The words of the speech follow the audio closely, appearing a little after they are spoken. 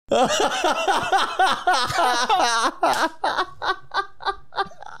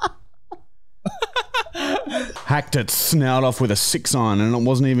Hacked its snout off with a 6-iron and it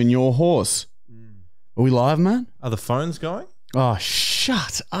wasn't even your horse. Are we live, man? Are the phones going? Oh,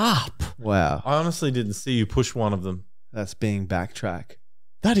 shut up. Wow. I honestly didn't see you push one of them. That's being backtrack.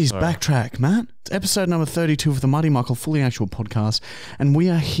 That is Backtrack, man. It's episode number 32 of the Marty Michael Fully Actual podcast, and we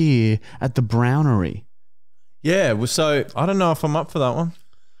are here at the Brownery. Yeah, well, so... I don't know if I'm up for that one.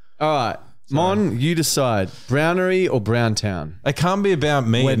 All right. Mon, you decide. Brownery or Browntown? It can't be about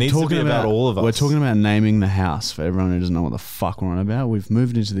me. It needs to be about all of us. We're talking about naming the house for everyone who doesn't know what the fuck we're on about. We've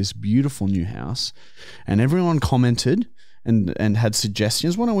moved into this beautiful new house, and everyone commented and had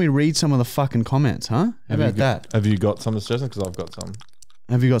suggestions. Why don't we read some of the fucking comments, huh? How about that? Have you got some suggestions? Because I've got some.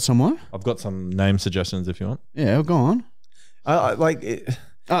 Have you got someone? I've got some name suggestions if you want. Yeah, go on.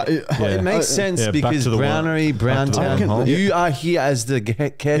 It makes sense because Brownery, Browntown. You are here as the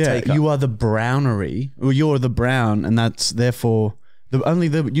caretaker. Yeah, you are the Brownery. Well, you're the Brown, and that's therefore you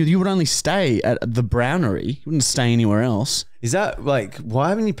would only stay at the Brownery. You wouldn't stay anywhere else. Is that like, why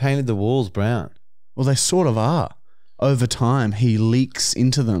haven't you painted the walls brown? Well, they sort of are. Over time, he leaks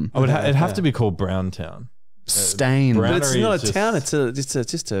into them. It'd have to be called Browntown. Stain. But it's not a town. It's a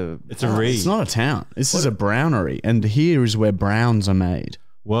reed. It's not a town. This is a brownery, and here is where browns are made.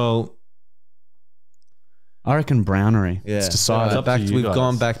 Well, I reckon brownery. Yeah, it's decided. We've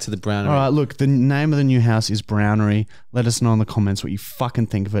gone back to the brownery. All right, look, the name of the new house is Brownery. Let us know in the comments what you fucking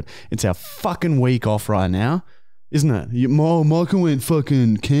think of it. It's our fucking week off right now, isn't it? Michael went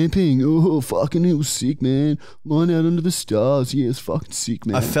fucking camping. Oh, fucking, it was sick, man. Lying out under the stars. Yeah, it's fucking sick,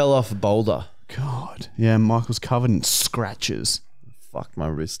 man. I fell off a boulder. God. Yeah, Michael's covered in scratches. Fucked my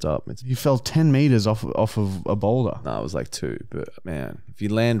wrist up. You fell 10 meters off of a boulder. No, it was like 2. But man, if you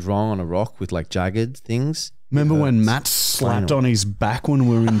land wrong on a rock with like jagged things. Remember when Matt slapped on his back when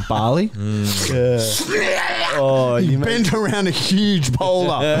we were in Bali? Yeah. Oh, he bent around a huge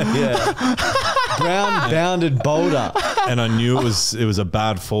boulder. Yeah. Brown bounded boulder. And I knew it was a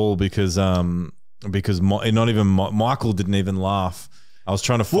bad fall because not even Michael didn't even laugh. I was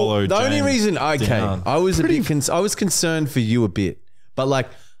trying to follow. The only reason, I was I was concerned for you a bit, but like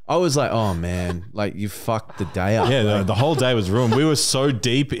I was like, oh man, like you fucked the day up. Yeah, the whole day was ruined. We were so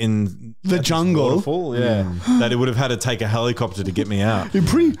deep in the jungle, waterfall, that it would have had to take a helicopter to get me out. You're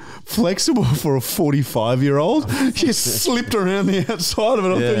pretty flexible for a 45-year-old. You slipped around the outside of it.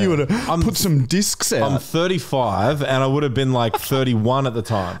 I thought you would have put some discs out. I'm 35, and I would have been like 31 at the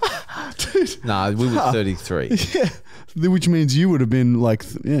time. Dude, nah, we were 33. Yeah. Which means you would have been like,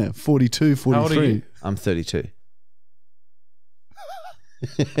 42, 43. How old are you? I'm 32.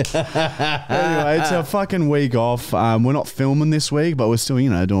 Anyway, it's our fucking week off. We're not filming this week, but we're still,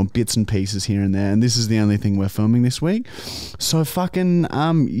 doing bits and pieces here and there. And this is the only thing we're filming this week. So fucking,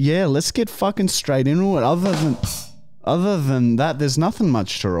 let's get fucking straight into it. Other than that, there's nothing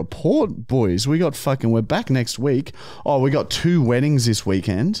much to report, boys. We're back next week. Oh, we got 2 weddings this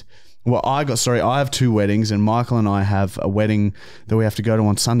weekend. Well, I have 2 weddings, and Michael and I have a wedding that we have to go to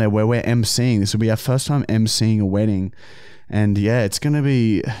on Sunday where we're emceeing. This will be our first time emceeing a wedding. And yeah, it's going to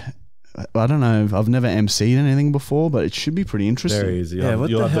be, I don't know, I've never emceed anything before, but it should be pretty interesting. Very easy.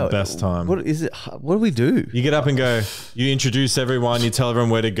 You'll have the best time. What is it? What do we do? You get up and go, you introduce everyone, you tell everyone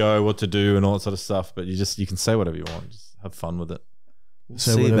where to go, what to do, and all that sort of stuff, but you can say whatever you want. Just have fun with it.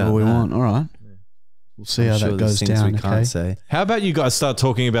 Say whatever we want. All right. We'll see how that goes down. We can't say. How about you guys start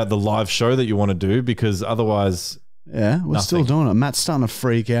talking about the live show that you want to do? Because otherwise, we're still doing it. Matt's starting to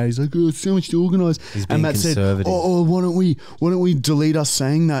freak out. He's like, "Oh, it's so much to organise." And Matt said, "Oh, why don't we delete us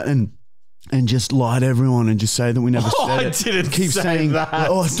saying that and just lie to everyone and just say that we never said it." I didn't keep say saying that.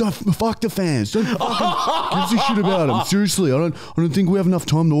 Fuck the fans. Don't fucking give a shit about them. Seriously, I don't think we have enough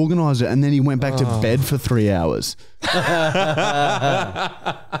time to organise it. And then he went back to bed for 3 hours.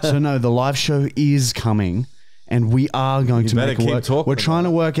 So no, the live show is coming. And we are going to make it work. We're trying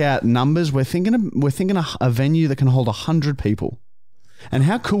to work out numbers. We're thinking a venue that can hold 100 people. And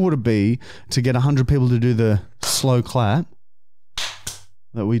how cool would it be to get 100 people to do the slow clap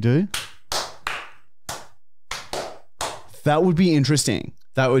that we do? That would be interesting.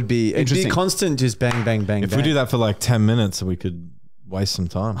 It'd be constant, just bang, bang, bang. If we do that for like 10 minutes, we could waste some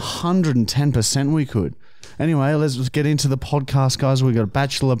time. 110% we could. Anyway, let's get into the podcast, guys. We got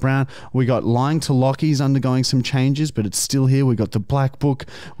Bachelor Brown. We got Lying to Lockie's undergoing some changes, but it's still here. We got the Black Book.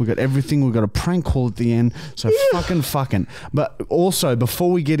 We got everything. We got a prank call at the end. So fucking. But also, before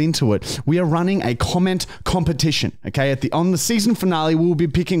we get into it, we are running a comment competition. Okay, on the season finale, we will be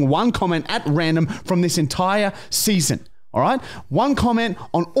picking one comment at random from this entire season. All right? One comment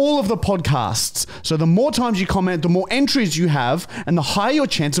on all of the podcasts. So the more times you comment, the more entries you have and the higher your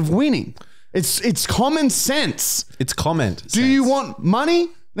chance of winning. It's common sense. It's comment. Do you want money?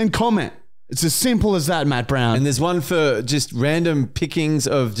 Then comment. It's as simple as that, Matt Brown. And there's one for just random pickings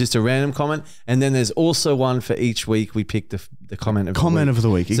of just a random comment. And then there's also one for each week we pick the comment of the week. Comment of the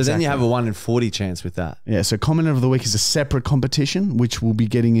week, So then you have a 1 in 40 chance with that. Yeah, so comment of the week is a separate competition, which we'll be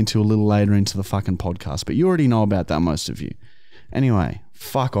getting into a little later into the fucking podcast. But you already know about that, most of you. Anyway,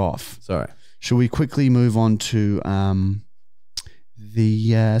 fuck off. Sorry. Shall we quickly move on to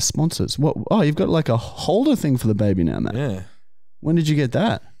the sponsors? What? Oh, you've got like a holder thing for the baby now, Matt. Yeah. When did you get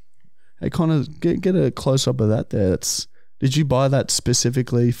that? Hey, Connor, get a close-up of that there. Did you buy that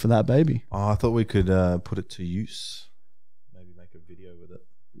specifically for that baby? Oh, I thought we could put it to use. Maybe make a video with it.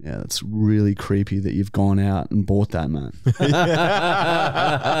 Yeah, that's really creepy that you've gone out and bought that, man.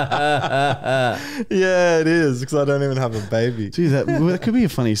 Yeah, it is, because I don't even have a baby. Dude, that could be a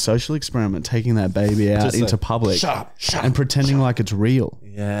funny social experiment, taking that baby out into public and pretending like it's real.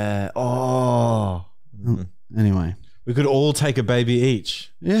 Yeah. Oh. Anyway. We could all take a baby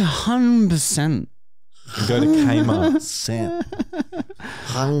each. Yeah, 100%. And go to Kmart.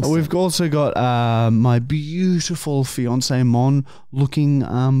 We've also got my beautiful fiance Mon looking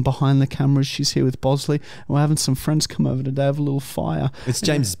behind the cameras. She's here with Bosley. We're having some friends come over today, have a little fire. It's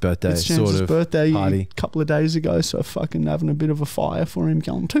James's birthday. It's James's birthday party. a couple of days ago, so fucking having a bit of a fire for him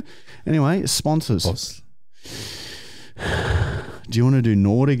going too. Anyway, sponsors. Do you want to do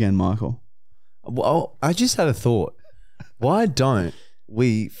Nord again, Michael? Well, I just had a thought. Why don't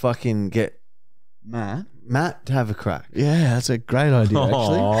we fucking get Matt to have a crack? Yeah, that's a great idea,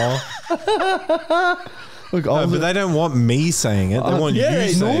 actually. Look, No, but they don't want me saying it. They want you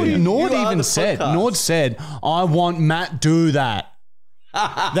saying it. Nord even said, Nord said, I want Matt do that. They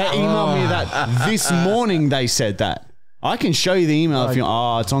emailed me that this morning. They said that. I can show you the email if you.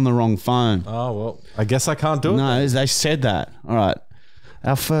 Oh, it's on the wrong phone. Oh, well, I guess I can't do it. No, they said that. All right.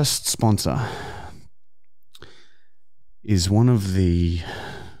 Our first sponsor is one of the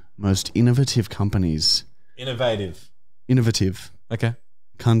most innovative companies. Innovative. Okay.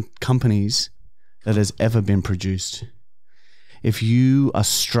 Companies that has ever been produced. If you are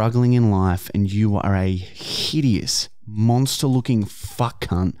struggling in life and you are a hideous, monster-looking fuck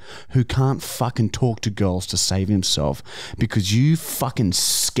cunt who can't fucking talk to girls to save himself because you fucking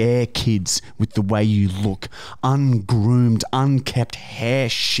scare kids with the way you look, ungroomed, unkept hair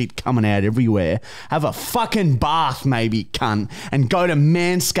shit coming out everywhere, have a fucking bath maybe, cunt, and go to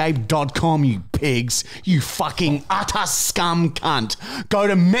manscaped.com, you pigs, you fucking utter scum cunt. Go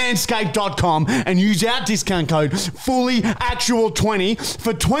to manscaped.com and use our discount code FULLYACTUAL20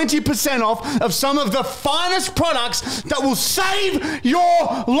 for 20% off of some of the finest products that will save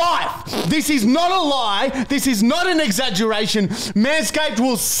your life. This is not a lie. This is not an exaggeration. Manscaped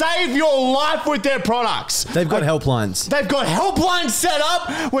will save your life with their products. They've got helplines. They've got helplines set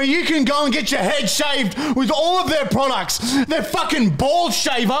up where you can go and get your head shaved with all of their products. Their fucking ball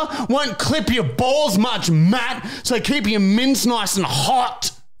shaver won't clip your balls much, Matt, so keep your mints nice and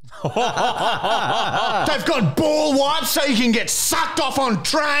hot. They've got ball wipes so you can get sucked off on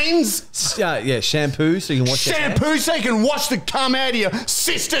trains. Yeah, shampoo so you can wash shampoo so you can wash the cum out of your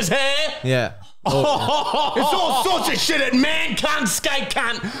sister's hair. Yeah. It's all sorts of shit at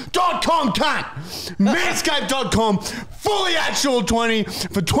manscaped.com, cunt. Manscaped.com,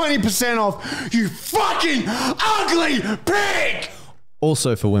 FULLYACTUAL20 for 20% off. You fucking ugly pig.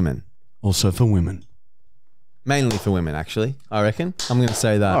 Also for women. Mainly for women, actually, I reckon. I'm going to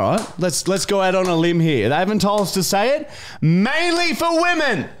say that. All right, let's go out on a limb here. They haven't told us to say it. Mainly for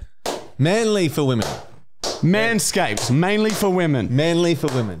women. Manly for women. Manscaped, mainly for women. Manly for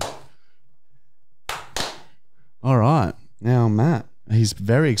women. All right. Now, Matt, he's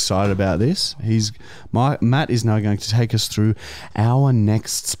very excited about this. Matt is now going to take us through our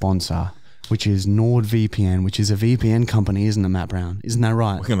next sponsor, which is NordVPN, which is a VPN company, isn't it, Matt Brown? Isn't that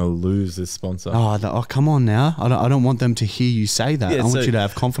right? We're going to lose this sponsor. Oh, come on now. I don't want them to hear you say that. I want you to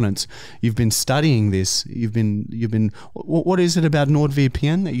have confidence. You've been studying this. You've been. What is it about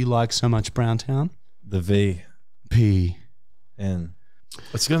NordVPN that you like so much, Browntown? The V. P. N.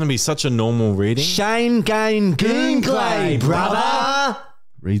 It's going to be such a normal reading. Shane Gain Goonglay, brother.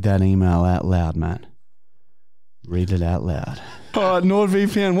 Read that email out loud, Matt. Read it out loud. All right,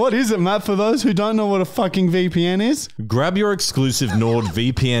 NordVPN. What is it, Matt, for those who don't know what a fucking VPN is? Grab your exclusive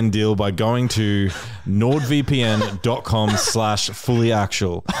NordVPN deal by going to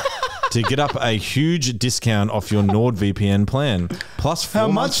nordvpn.com/fullyactual to get up a huge discount off your NordVPN plan. Plus 4 How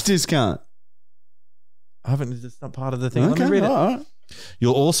months. much discount? It's not part of the thing. Okay, Let me read it. all right.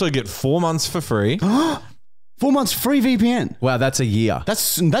 You'll also get 4 months for free. 4 months free VPN. Wow, that's a year.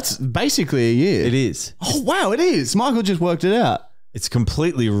 That's basically a year. It is. Oh, wow, it is. Michael just worked it out. It's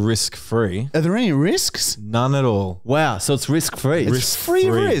completely risk-free. Are there any risks? None at all. Wow, so it's risk-free. It's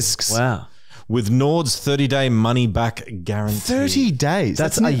free risks. Wow. With Nord's 30-day money-back guarantee. 30 days.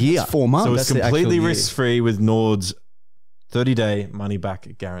 That's a year. That's 4 months. So That's it's the actual completely year. risk-free with Nord's 30-day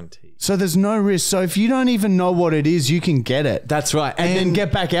money-back guarantee. So there's no risk. So if you don't even know what it is, you can get it. That's right. and then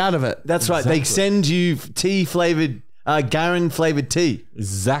get back out of it. That's right. They send you tea-flavored, Garin-flavored tea.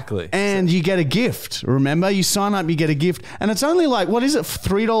 Exactly. And you get a gift. Remember, you sign up, you get a gift. And it's only like, what is it,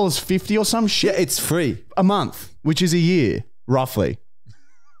 $3.50 or some shit? Yeah, it's free. A month, which is a year, roughly.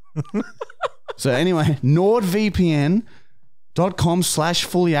 So anyway,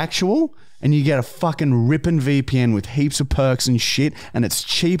 nordvpn.com/fullyactual, and you get a fucking ripping VPN with heaps of perks and shit, and it's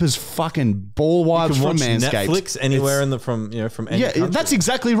cheap as fucking ball You wipes can from watch Manscaped. Netflix anywhere from any Yeah, country. that's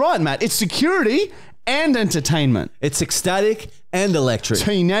exactly right, Matt. It's security and entertainment. It's ecstatic and electric.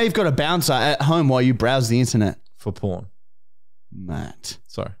 So now you've got a bouncer at home while you browse the internet. for porn. Matt.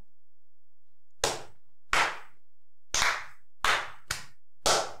 Sorry.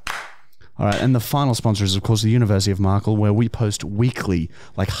 All right, and the final sponsor is, of course, the University of Markle, where we post weekly,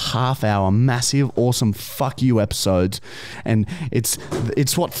 like half-hour, massive, awesome fuck you episodes, and it's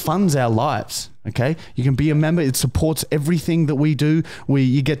what funds our lives. Okay, you can be a member. It supports everything that we do.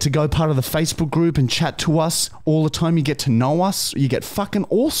 You get to go part of the Facebook group and chat to us all the time. You get to know us. You get fucking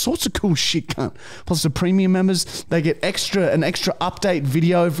all sorts of cool shit, cunt. Plus the premium members, they get an extra update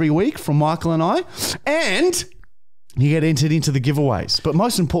video every week from Michael and I, and you get entered into the giveaways. But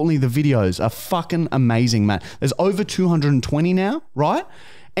most importantly, the videos are fucking amazing, Matt. There's over 220 now, right?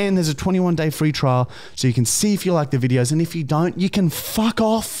 And there's a 21-day free trial, so you can see if you like the videos. And if you don't, you can fuck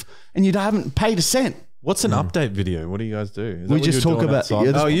off and you haven't paid a cent. What's an update video? What do you guys do? Is that We what just you're talk doing about- outside?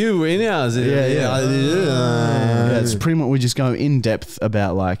 yeah, Oh, you were in ours. Yeah. It's pretty much, we just go in depth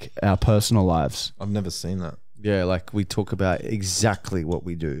about like our personal lives. I've never seen that. Yeah, like we talk about exactly what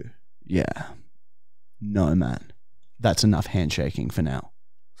we do. Yeah. No, man. That's enough handshaking for now.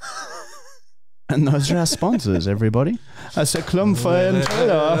 And those are our sponsors, everybody. That's a clump for Let's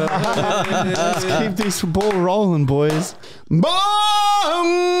keep this ball rolling, boys. Boom!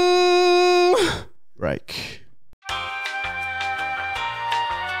 Break.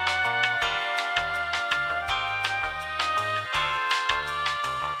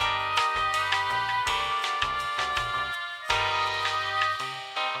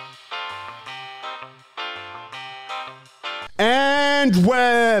 And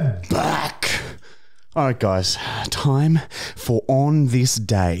we're back. All right, guys, time for On This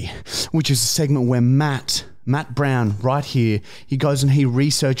Day, which is a segment where Matt Brown, right here, he goes and he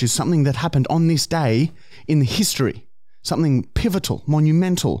researches something that happened on this day in the history, something pivotal,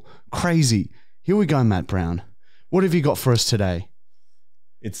 monumental, crazy. Here we go, Matt Brown. What have you got for us today?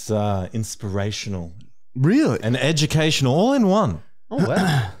 It's inspirational Really? and educational all in one. Oh,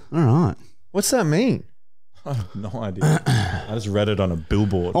 wow. All right. What's that mean? I have no idea. I just read it on a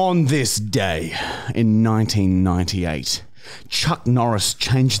billboard. On this day in 1998, Chuck Norris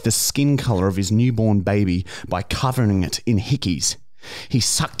changed the skin color of his newborn baby by covering it in hickeys. He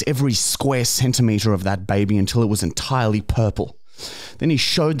sucked every square centimeter of that baby until it was entirely purple. Then he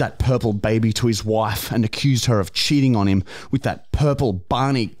showed that purple baby to his wife and accused her of cheating on him with that purple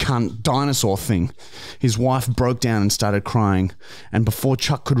Barney cunt dinosaur thing. His wife broke down and started crying, and before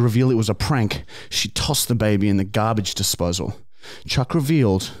Chuck could reveal it was a prank, she tossed the baby in the garbage disposal. Chuck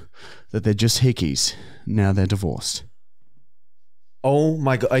revealed that they're just hickeys. Now they're divorced. Oh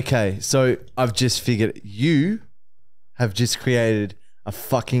my God. Okay, so I've just figured you have just created a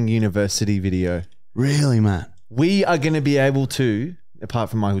fucking university video. Really, Matt? We are going to be able to, apart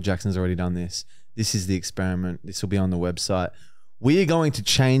from Michael Jackson's already done this, this is the experiment. This will be on the website. We are going to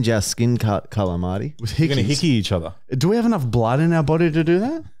change our skin color, Marty. With We're going to hickeys? hickey each other. Do we have enough blood in our body to do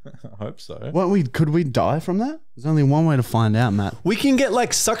that? I hope so. Could we die from that? There's only one way to find out, Matt. We can get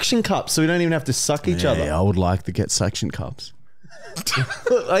like suction cups so we don't even have to suck each other. I would like to get suction cups.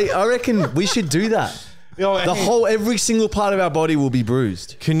 I reckon we should do that. Every single part of our body will be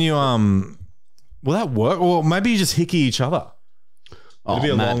bruised. Can you will that work? Or maybe you just hickey each other. Oh, It'd be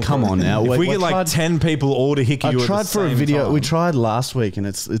a Matt, long come on now. If we I get like tried- 10 people all to hickey I you at the tried for a same video. time. We tried last week, and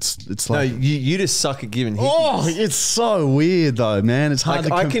it's No, like, you just suck at giving hickeys. oh, it's so weird though, man. It's hard Like,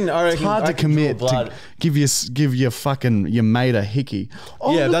 to. I it's reckon hard I to can draw commit blood. to give your mate a hickey.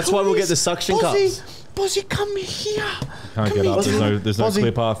 Oh, Yeah, look that's at why we'll this. get the suction Bozzy, cups. Bozzy, come here. Can't Come get here, up. darling. There's no Bozzy,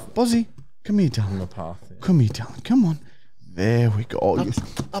 clear path. Bozzy, come here, darling. The path. Yeah. Come here, darling. Come on. There we go. Oh, yes.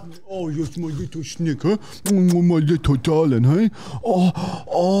 Oh, yes, my little snake, huh? My little darling, hey?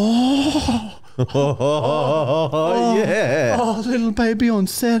 Oh. Oh, yeah. Oh, little baby on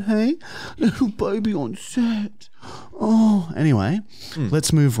set, hey? Little baby on set. Oh, anyway,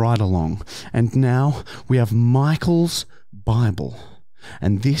 let's move right along. And now we have Michael's Bible.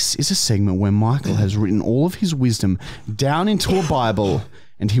 And this is a segment where Michael has written all of his wisdom down into a Bible,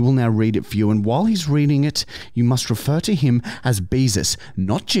 and he will now read it for you. And while he's reading it, you must refer to him as Beezus,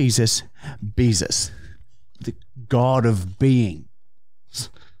 not Jesus, Beezus, the God of being.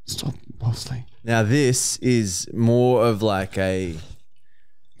 Stop, Bosley. Now this is more of like a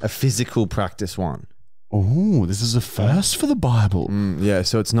physical practice one. Oh, this is a first for the Bible. Yeah,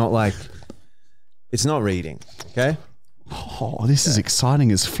 so it's not reading, okay? Oh, this is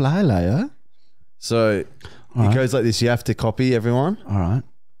exciting as fly layer. So it goes like this. You have to copy everyone. All right.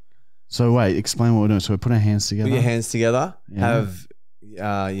 So wait, explain what we're doing. So we put our hands together. Put your hands together. Yeah. Have your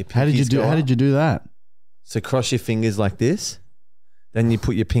pinkies How did you do? go How up. did you do that? So cross your fingers like this. Then you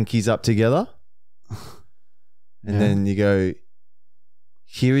put your pinkies up together. And then you go,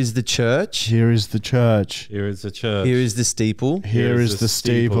 here is the church. Here is the church. Here is the church. Here is the steeple. Here is the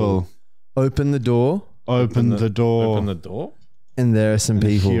steeple. Open the door. Open the door. Open the door? And there are some And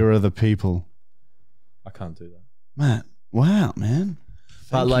people. here are the people. I can't do that. Man, wow, man.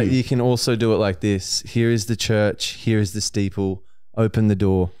 But like you can also do it like this. Here is the church. Here is the steeple. Open the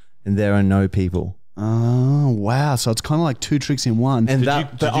door. And there are no people. Oh, wow. So it's kind of like two tricks in one. And Did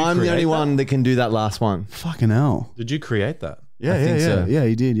but you I'm the create only that? one that can do that last one. Fucking hell. Did you create that? Yeah, I think so. Yeah,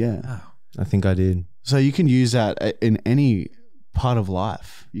 he did, yeah. I think I did. So you can use that in any part of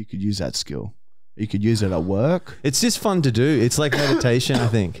life. You could use that skill. You could use it at work. It's just fun to do. It's like meditation, I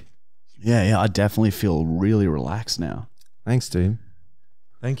think. Yeah, I definitely feel really relaxed now. Thanks, dude.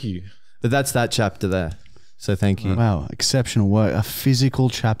 Thank you. But that's that chapter there. So thank you. Wow, exceptional work. A physical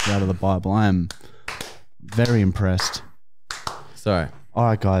chapter out of the Bible. I am very impressed. Sorry. All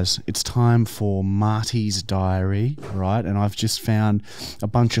right, guys, it's time for Marty's diary, right? And I've just found a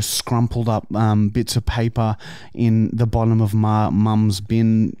bunch of scrumpled up bits of paper in the bottom of my mum's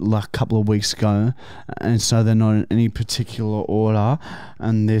bin like a couple of weeks ago. And so they're not in any particular order.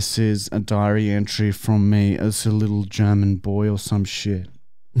 And this is a diary entry from me as a little German boy or some shit.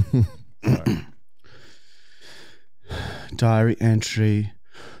 Diary entry.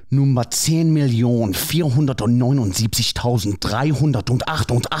 Nummer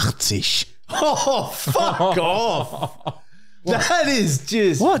 10.479.388. Oh, fuck off. That is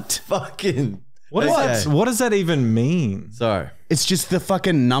just What? fucking... What does that even mean? Sorry. It's just the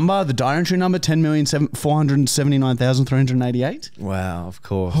fucking number, the diary entry number, 10,479,388. Wow, of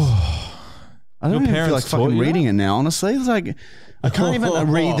course. I don't even feel parents like taught fucking you reading it now, honestly. It's like, I can't even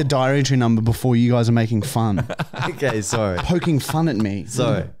read the diary entry number before you guys are making fun. Okay, sorry. Poking fun at me.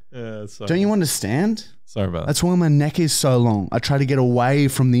 Sorry. Yeah, sorry. Don't you understand? Sorry about that. That's why my neck is so long. I try to get away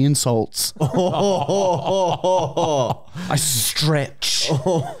from the insults. I stretch.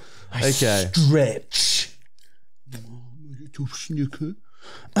 Okay. Stretch.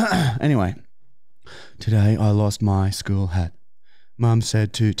 Anyway, today I lost my school hat. Mum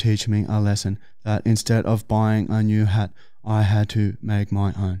said to teach me a lesson that instead of buying a new hat, I had to make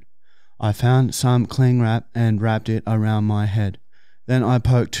my own. I found some cling wrap and wrapped it around my head. Then I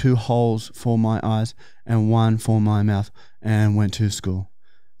poked 2 holes for my eyes and 1 for my mouth and went to school.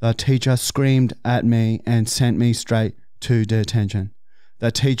 The teacher screamed at me and sent me straight to detention.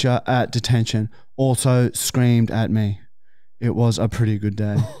 The teacher at detention also screamed at me. It was a pretty good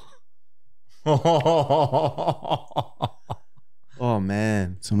day. Oh,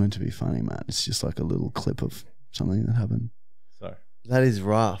 man. It's not meant to be funny, man. It's just like a little clip of something that happened. Sorry. That is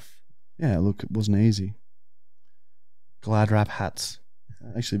rough. Yeah, look, it wasn't easy. Glad wrap hats.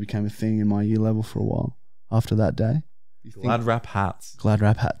 That actually became a thing in my year level for a while after that day. Glad wrap hats. Glad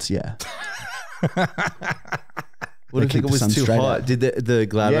wrap hats, yeah. What if keep it the was sun too straight hot? out. Did the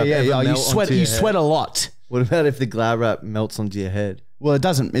glad wrap Yeah. ever You melt sweat. onto You your sweat head? a lot. What about if the glad wrap melts onto your head? Well, it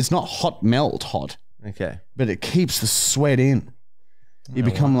doesn't. It's not hot melt hot, Okay. but it keeps the sweat in. You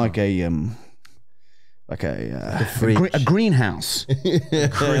become like a fridge. a greenhouse.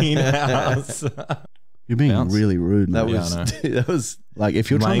 Greenhouse. You're being Bounce. really rude, man. That Yeah, was I know. that was Like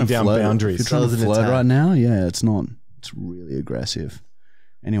if you're Laying trying to down flirt, boundaries. if you're trying That to was an flirt attack. right now, yeah, it's not. It's really aggressive.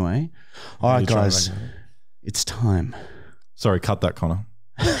 Anyway, all right, you trying guys, right it's time. Sorry, cut that, Connor.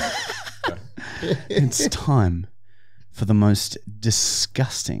 It's time for the most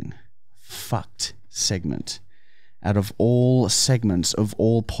disgusting, fucked segment out of all segments of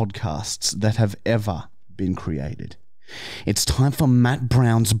all podcasts that have ever been created. It's time for Matt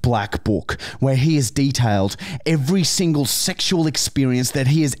Brown's Black Book, where he has detailed every single sexual experience that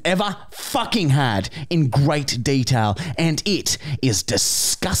he has ever fucking had in great detail, and it is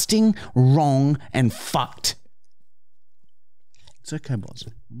disgusting, wrong, and fucked. It's okay, boss.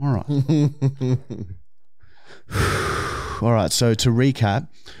 I'm all right. All right, so to recap,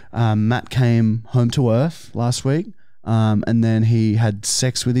 Matt came home to Earth last week, and then he had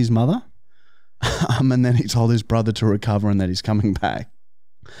sex with his mother. And then he told his brother to recover and that he's coming back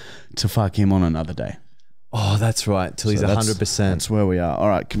to fuck him on another day. Oh, that's right. Till he's 100%. That's where we are. All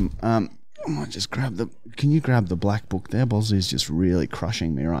right. I might just grab the... Can you grab the Black Book there? Bosley's just really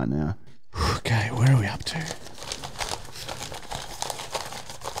crushing me right now. Okay, where are we up to?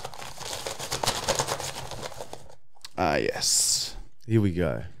 Yes. Here we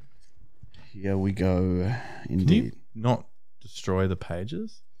go. Here we go. Can Indeed. you not destroy the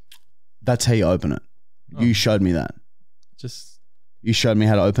pages? That's how you open it. Oh. You showed me that. Just You showed me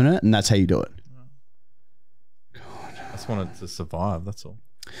how to open it, and that's how you do it. I just wanted to survive, that's all.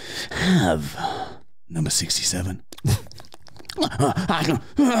 Have number 67.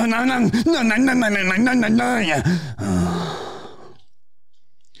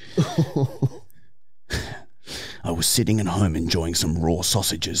 I was sitting at home enjoying some raw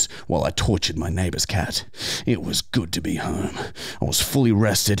sausages while I tortured my neighbour's cat. It was good to be home. I was fully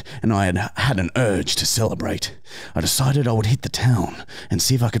rested and I had an urge to celebrate. I decided I would hit the town and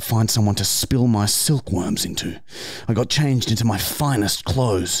see if I could find someone to spill my silkworms into. I got changed into my finest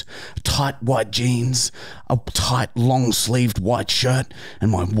clothes, tight white jeans, a tight long-sleeved white shirt, and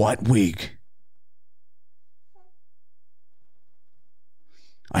my white wig.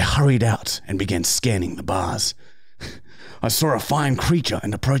 I hurried out and began scanning the bars. I saw a fine creature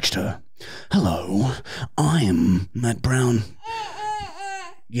and approached her. Hello, I am Matt Brown.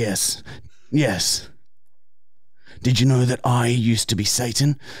 Yes. Did you know that I used to be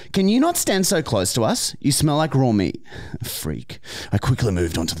Satan? Can you not stand so close to us? You smell like raw meat. Freak. I quickly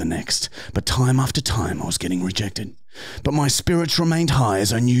moved on to the next, but time after time I was getting rejected. But my spirits remained high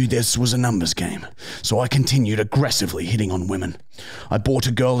as I knew this was a numbers game, so I continued aggressively hitting on women. I bought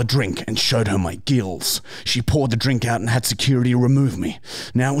a girl a drink and showed her my gills. She poured the drink out and had security remove me.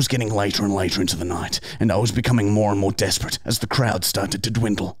 Now it was getting later and later into the night, and I was becoming more and more desperate as the crowd started to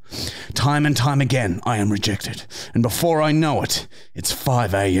dwindle. Time and time again, I am rejected, and before I know it, it's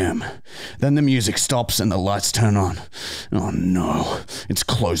 5 a.m. Then the music stops and the lights turn on. Oh no, it's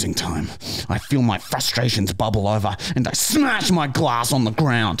closing time. I feel my frustrations bubble over, and I smash my glass on the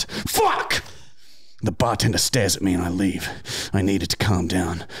ground. Fuck! The bartender stares at me and I leave. I needed to calm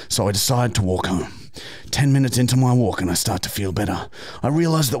down, so I decide to walk home. 10 minutes into my walk and I start to feel better. I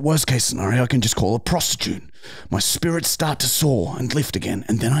realize that worst case scenario I can just call a prostitute. My spirits start to soar and lift again,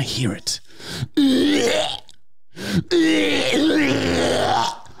 and then I hear it.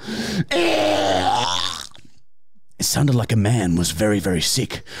 It sounded like a man was very, very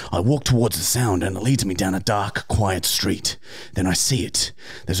sick. I walk towards the sound and it leads me down a dark, quiet street. Then I see it.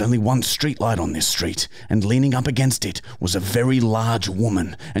 There's only one street light on this street, and leaning up against it was a very large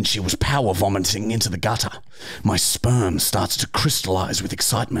woman, and she was power vomiting into the gutter. My sperm starts to crystallize with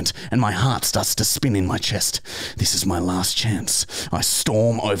excitement, and my heart starts to spin in my chest. This is my last chance. I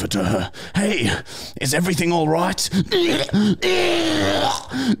storm over to her. Hey, is everything all right?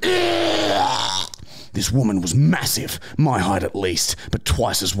 This woman was massive, my height at least, but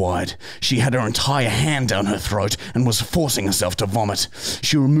twice as wide. She had her entire hand down her throat and was forcing herself to vomit.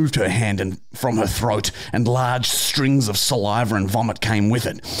 She removed her hand from her throat, and large strings of saliva and vomit came with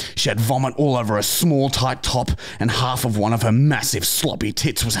it. She had vomit all over a small, tight top, and half of one of her massive, sloppy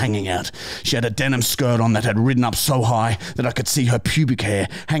tits was hanging out. She had a denim skirt on that had ridden up so high that I could see her pubic hair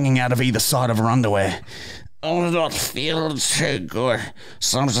hanging out of either side of her underwear. I'm not feeling too good,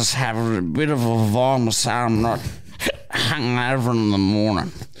 so I'm just having a bit of a vomit so I'm not hungover in the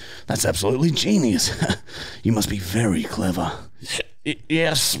morning. That's absolutely genius. You must be very clever.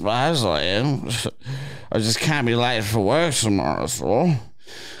 Yes, I suppose I am. I just can't be late for work tomorrow, that's all.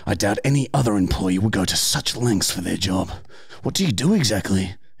 I doubt any other employee would go to such lengths for their job. What do you do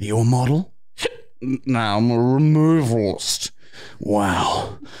exactly? Are you a model? No, I'm a removalist.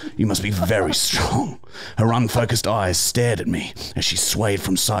 Wow, you must be very strong. Her unfocused eyes stared at me as she swayed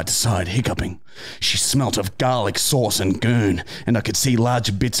from side to side, hiccuping. She smelt of garlic sauce and goon, and I could see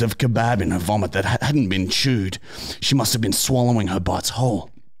large bits of kebab in her vomit that hadn't been chewed. She must have been swallowing her bites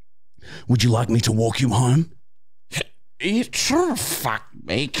whole. Would you like me to walk you home? Are you trying to fuck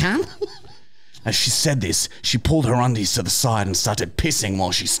me, cunt? As she said this, she pulled her undies to the side and started pissing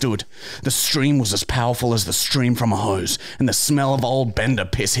while she stood. The stream was as powerful as the stream from a hose, and the smell of old Bender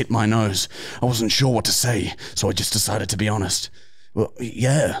piss hit my nose. I wasn't sure what to say, so I just decided to be honest. Well,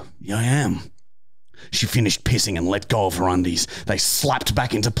 yeah, I am. She finished pissing and let go of her undies. They slapped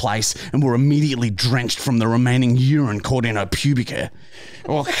back into place and were immediately drenched from the remaining urine caught in her pubic hair.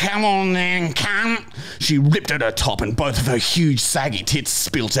 Well, come on then, cunt. She ripped at her top and both of her huge saggy tits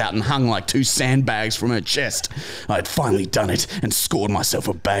spilt out and hung like two sandbags from her chest. I had finally done it and scored myself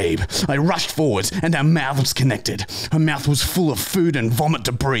a babe. I rushed forwards and our mouths connected. Her mouth was full of food and vomit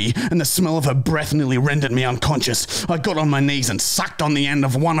debris, and the smell of her breath nearly rendered me unconscious. I got on my knees and sucked on the end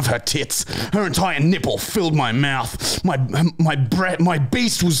of one of her tits. Her entire nipple filled my mouth. My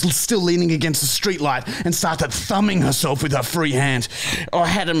beast was still leaning against the streetlight and started thumbing herself with her free hand. I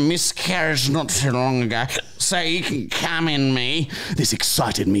had a miscarriage not too long ago, so you can come in me. This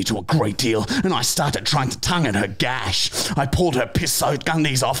excited me to a great deal, and I started trying to tongue at her gash. I pulled her piss-soaked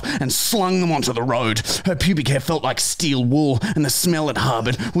undies off and slung them onto the road. Her pubic hair felt like steel wool, and the smell it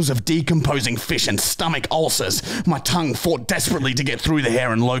harboured was of decomposing fish and stomach ulcers. My tongue fought desperately to get through the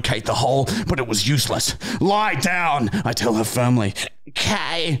hair and locate the hole, but it was useless. Lie down, I tell her firmly.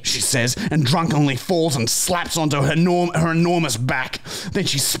 Okay, she says, and drunkenly falls and slaps onto her enormous back. Then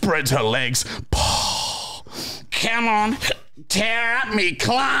she spreads her legs. Come on, tear up me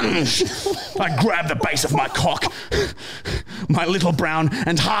clunge. I grab the base of my cock, my little brown,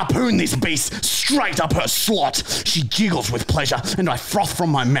 and harpoon this beast straight up her slot. She giggles with pleasure, and I froth from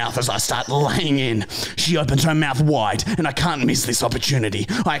my mouth as I start laying in. She opens her mouth wide, and I can't miss this opportunity.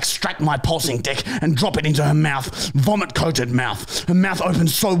 I extract my pulsing dick and drop it into her mouth, vomit-coated mouth. Her mouth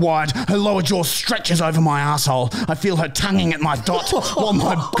opens so wide, her lower jaw stretches over my asshole. I feel her tonguing at my dot, while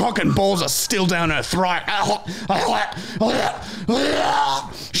my cock and balls are still down her throat.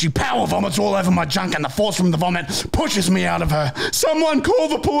 She power vomits all over my junk, and the force from the vomit pushes me out of her. Someone call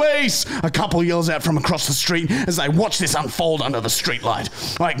the police! A couple yells out from across the street as they watch this unfold under the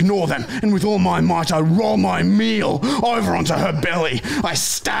streetlight. I ignore them, and with all my might I roll my meal over onto her belly. I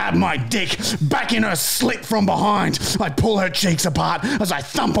stab my dick back in her slit from behind. I pull her cheeks apart as I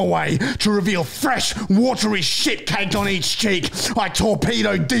thump away to reveal fresh, watery shit caked on each cheek. I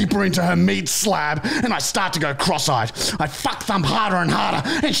torpedo deeper into her meat slab, and I start to go cross-eyed. I fuck thump harder and harder,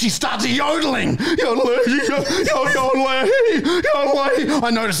 and she starts yodeling. Yodeling, yodeling, yodeling. I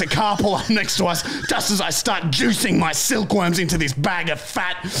notice a car pull up next to us just as I start juicing my silkworms into this bag of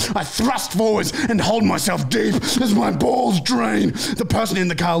fat. I thrust forwards and hold myself deep as my balls drain. The person in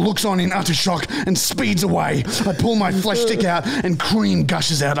the car looks on in utter shock and speeds away. I pull my flesh stick out and cream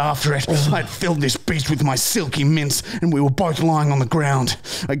gushes out after it. I had filled this beast with my silky mince, and we were both lying on the ground.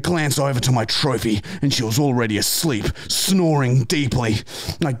 I glance over to my trophy, and she was already asleep, snoring deeply.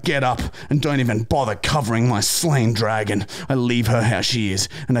 I get up and don't even bother covering my slain dragon. I leave her how she is,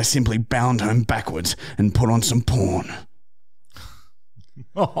 and I simply bound her backwards and put on some porn.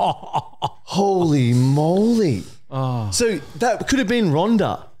 Holy moly. So that could have been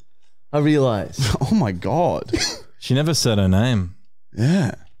Rhonda, I realise. Oh my God. She never said her name.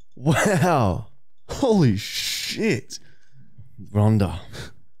 Yeah. Wow. Holy shit. Rhonda.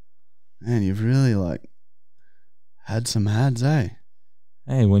 Man, you've really had some hads, eh?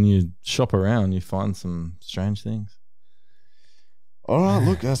 Hey, when you shop around, you find some strange things. All right,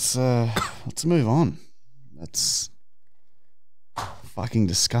 look, let's move on. That's fucking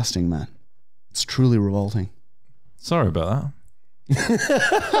disgusting, man. It's truly revolting. Sorry about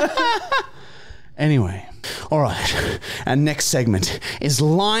that. Anyway, all right, our next segment is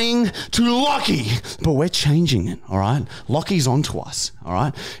lying to Lockie, but we're changing it, all right? Lockie's onto us, all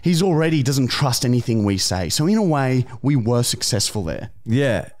right? He's already doesn't trust anything we say, so in a way, we were successful there.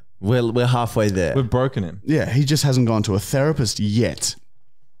 Yeah, we're halfway there. We've broken him. Yeah, he just hasn't gone to a therapist yet.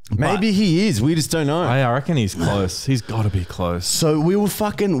 Maybe he is. We just don't know. I reckon he's close. He's got to be close. So we were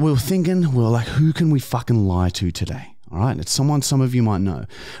thinking, we were like, who can we fucking lie to today? All right, it's someone some of you might know.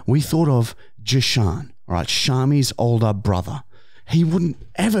 We thought of Jashan, all right, Shami's older brother. He wouldn't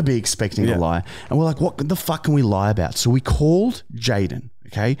ever be expecting to lie. And we're like, what the fuck can we lie about? So we called Jaden,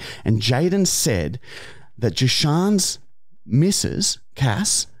 okay? And Jaden said that Jashan's missus,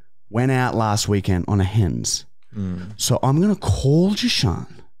 Cass, went out last weekend on a hens. So I'm going to call Jashan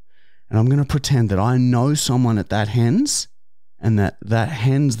and I'm going to pretend that I know someone at that hens and that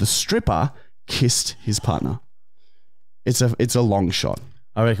hens, the stripper, kissed his partner. It's a long shot.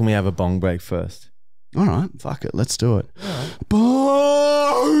 I reckon we have a bong break first. All right, fuck it, let's do it. Right.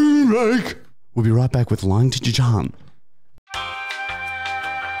 Bong break. We'll be right back with Lying to Jahan.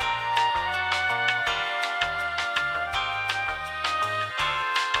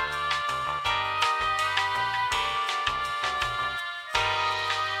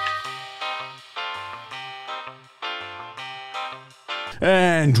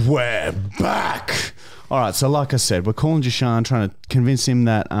 And we're back. All right, so like I said, we're calling Jashan, trying to convince him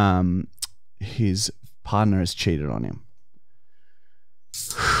that his partner has cheated on him.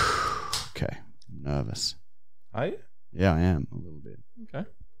 Okay, I'm nervous. Are you? Yeah, I am a little bit. Okay.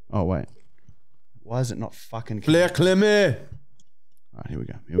 Oh, wait. Why is it not fucking... Claire Clemmer. All right, here we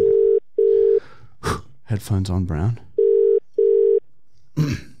go. Headphones on, Brown.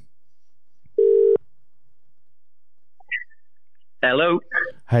 Hello.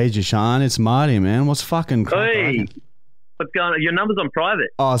 Hey, Jashan, it's Marty, man. What's fucking Hey. What's going on? Your number's on private.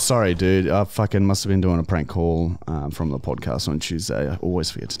 Oh, sorry, dude. I fucking must have been doing a prank call from the podcast on Tuesday. I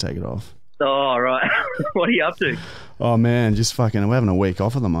always forget to take it off. Oh, right. What are you up to? Oh, man, just fucking... We're having a week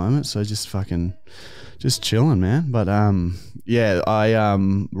off at the moment, so just fucking... Just chilling, man. But, yeah,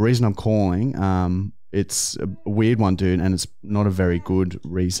 reason I'm calling, it's a weird one, dude, and it's not a very good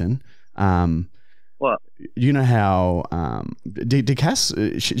reason. What? You know how... did Cass...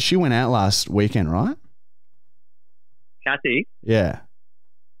 She went out last weekend, right? Cassie? Yeah.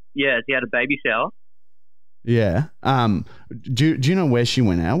 Yeah, she had a baby shower. Yeah. Do you know where she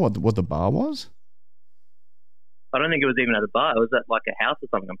went out? What the bar was? I don't think it was even at a bar. It was at like a house or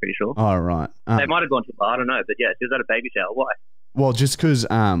something, I'm pretty sure. Oh, right. They might have gone to a bar, I don't know. But yeah, she was at a baby shower. Why? Well, just because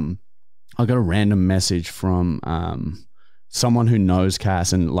I got a random message from someone who knows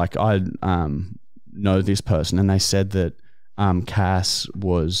Cass, and like I know this person, and they said that Cass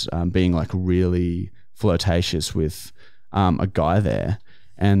was being like really flirtatious with a guy there,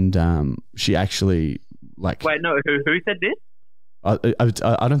 and she actually like... Wait, no, who said this?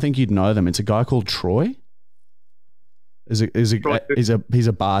 I don't think you'd know them. It's a guy called Troy. He's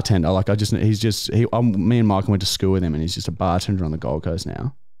a bartender. Like me and Michael went to school with him, and he's just a bartender on the Gold Coast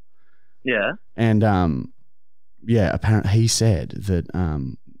now. Yeah. And yeah, apparently he said that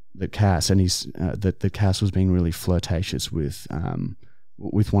that Cass that Cass was being really flirtatious with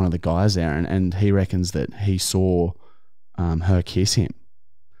one of the guys there, and he reckons that he saw her kiss him.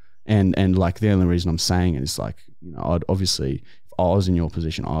 And like the only reason I'm saying it is like, you know, I'd obviously, if I was in your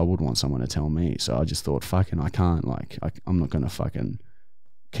position, I would want someone to tell me. So I just thought, fucking, I can't, like, I'm not going to fucking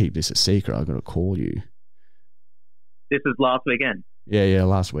keep this a secret. I've got to call you. This was last weekend? Yeah,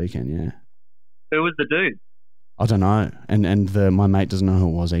 last weekend, yeah. Who was the dude? I don't know. And my mate doesn't know who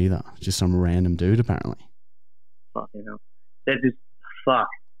it was either. Just some random dude, apparently. Fucking hell. There's this, fuck.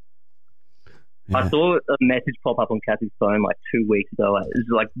 Yeah. I saw a message pop up on Cassie's phone like 2 weeks ago. It was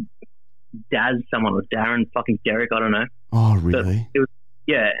like Daz, someone, or Darren, fucking Derek, I don't know. Oh, really? It was,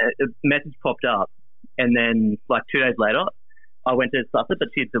 yeah, a message popped up, and then like 2 days later, I went to stuff it, but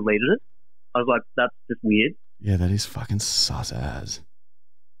she had deleted it. I was like, that's just weird. Yeah, that is fucking sus as.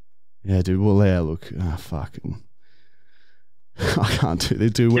 Yeah, dude. Well, yeah, look, fuck. I can't do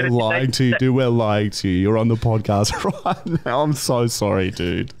this, dude. We're lying to you. Dude, we're lying to you. You're on the podcast right now. I'm so sorry,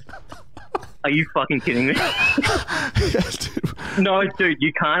 dude. Are you fucking kidding me? Yes, dude. No, dude,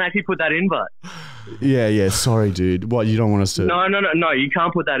 you can't actually put that in, but. Yeah, sorry, dude. What, you don't want us to... No, you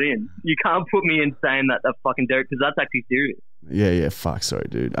can't put that in. You can't put me in saying that fucking Derek, because that's actually serious. Yeah, fuck, sorry,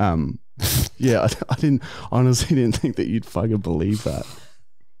 dude. Yeah, I honestly didn't think that you'd fucking believe that.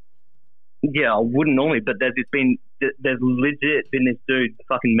 Yeah, I wouldn't normally, but there's legit been this dude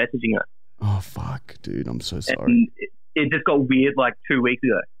fucking messaging her. Oh, fuck, dude, I'm so sorry. And it just got weird like 2 weeks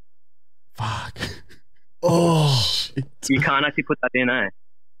ago. Fuck. Oh, shit. You can't actually put that in, eh?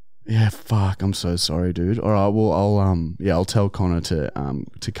 Yeah, fuck. I'm so sorry, dude. All right, well, I'll tell Connor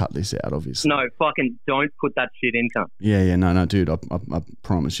to cut this out, obviously. No, fucking don't put that shit in, cunt. Yeah, no, dude. I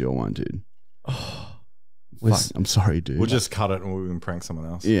promise you I won't, dude. Fuck, I'm sorry, dude. We'll just cut it and we can prank someone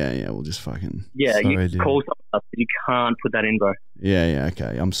else. Yeah, we'll just fucking... Yeah, sorry, you dude. call someone else, but you can't put that in, bro. Yeah,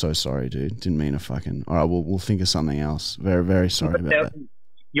 okay. I'm so sorry, dude. Didn't mean to fucking... All right, we'll think of something else. Very, very sorry about that.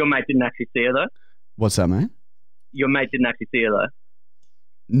 Your mate didn't actually see her, though? What's that, mate? Your mate didn't actually see her, though?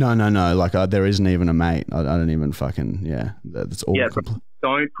 No. Like, there isn't even a mate. I don't even fucking... Yeah, that's all... Yeah,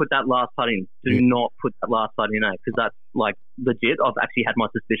 don't put that last part in. Do not put that last part in, because that's, like, legit. I've actually had my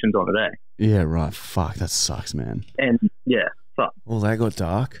suspicions on it, eh? Yeah, right. Fuck, that sucks, man. And, yeah, fuck. Well, that got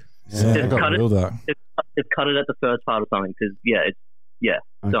dark. Yeah, Just I got real dark. Just cut it at the first part or something, because,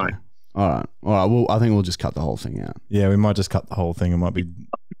 Okay. don't. All right. Well, I think we'll just cut the whole thing out. Yeah, we might just cut the whole thing. It might be too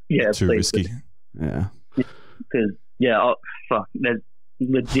please, risky. Yeah. Because, fuck, there's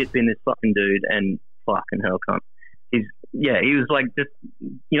legit been this fucking dude, and fucking hell, cunt. He was like just,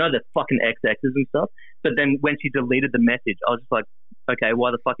 you know, the fucking XXs and stuff. But then when she deleted the message, I was just like, okay,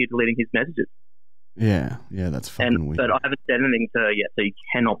 why the fuck are you deleting his messages? Yeah, that's fucking weird. But I haven't said anything to her yet, so you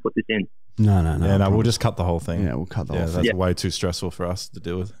cannot put this in. No. Yeah, no, we'll just cut the whole thing. Yeah, we'll cut the whole thing. That's way too stressful for us to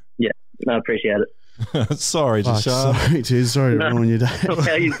deal with. Yeah, I appreciate it. Sorry, Fuck, Jashan. sorry, dude. Sorry to ruin your day.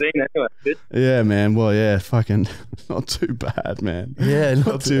 How you been anyway? Good. Yeah, man. Well, yeah, fucking not too bad, man. Yeah,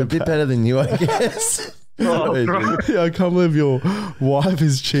 not too a bit bad. better than you, I guess. Oh, bro. Yeah, I can't believe your wife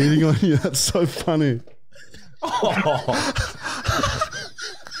is cheating on you. That's so funny.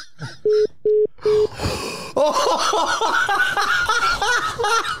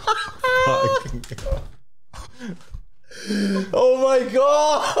 Oh my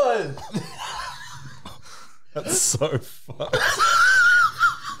god! That's so fucked.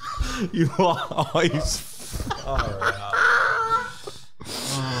 You are. Oh, he's.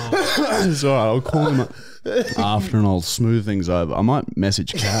 It's all right. I'll call him after and I'll smooth things over. I might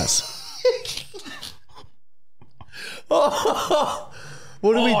message Cass.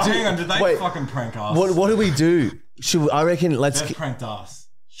 What do we do? Hang on, did they Wait, fucking prank us? what do we do? Should I reckon let's They pranked us.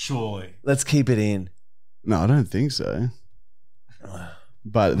 Surely. let's keep it in. No, I don't think so.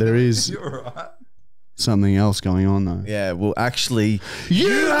 But there is You're right. something else going on, though. Yeah, well, actually,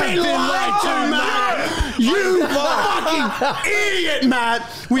 You've been lied to, Matt! You fucking idiot,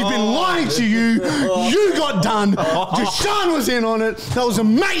 Matt! We've been lying to you. You got done. Jashan was in on it. That was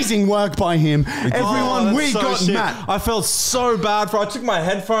amazing work by him. Everyone, that's we so got shit. Matt. I felt so bad for. I took my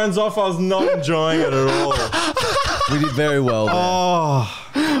headphones off. I was not enjoying it at all. we did very well there. Oh,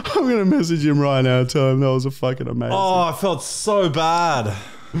 I'm going to message him right now. Tell him that was a fucking amazing. I felt so bad.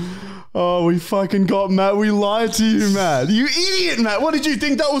 Oh, we fucking got Matt. We lied to you, Matt. You idiot, Matt. What did you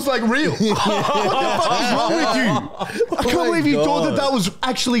think that was like real? What the fuck is wrong with you? I can't believe you thought that was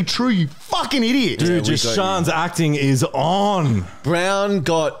actually true, you fucking idiot. Dude, Jashan's acting is on. Brown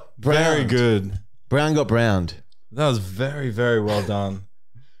got browned. Very good. Brown got browned. That was very, very well done.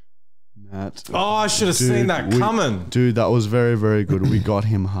 Matt. Oh, I should have seen that coming. Dude, that was very, very good. We got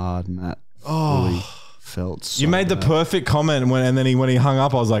him hard, Matt. Really felt so You made the bad. perfect comment when he hung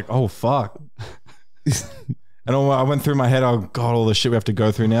up. I was like, oh fuck. And I went through my head. Oh god, all the shit we have to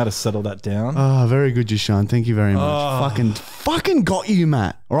go through now to settle that down. Oh, very good, Jashan. Thank you very much. Fucking got you,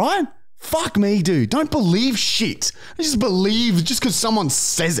 Matt. All right? Fuck me, dude. Don't believe shit. Just believe just because someone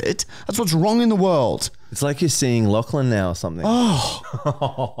says it. That's what's wrong in the world. It's like you're seeing Lachlan now or something.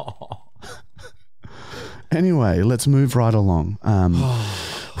 Anyway, let's move right along.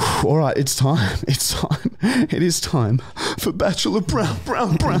 All right, it's time. It's time. It is time for Bachelor Brown.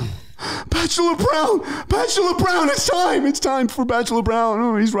 Bachelor Brown. It's time. It's time for Bachelor Brown.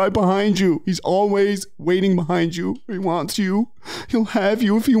 Oh, he's right behind you. He's always waiting behind you. He wants you. He'll have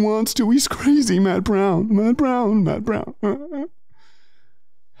you if he wants to. He's crazy, Matt Brown.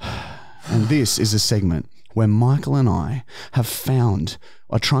 And this is a segment where Michael and I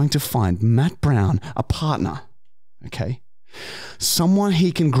are trying to find Matt Brown a partner. Okay? Someone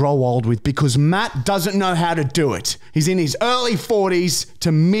he can grow old with, because Matt doesn't know how to do it. He's in his early 40s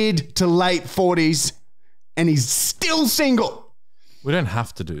to mid to late 40s and he's still single. We don't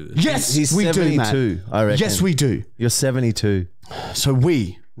have to do this. Yes, He's we 72, do, Matt. I reckon. Yes, we do. You're 72. So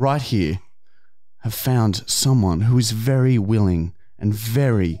we, right here, have found someone who is very willing and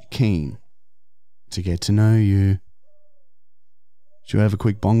very keen to get to know you. Should we have a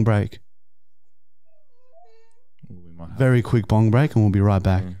quick bong break? We might have. Very quick bong break and we'll be right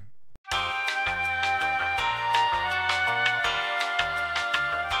back.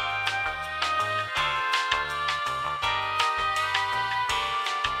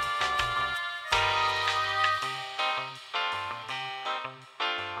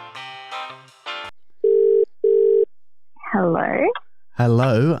 Hello.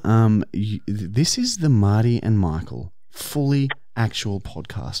 Hello. This is the Marty and Michael fully actual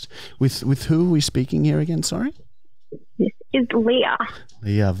podcast. With who are we speaking here again? Sorry. This is Leah.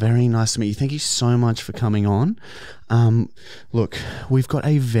 Leah, very nice to meet you. Thank you so much for coming on. Look, we've got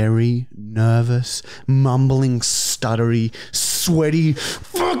a very nervous, mumbling, stuttery, sweaty,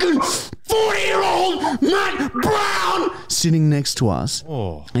 fucking 40-year-old Matt Brown sitting next to us.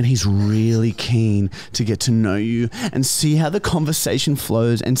 Oh. And he's really keen to get to know you and see how the conversation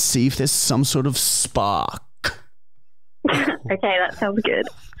flows and see if there's some sort of spark. Okay, that sounds good.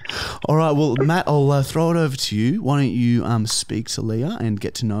 All right, well, Matt, I'll throw it over to you. Why don't you speak to Leah and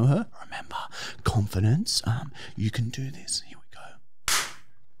get to know her? Remember, confidence. You can do this. Here we go.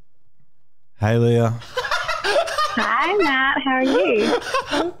 Hey, Leah. Hi, Matt. How are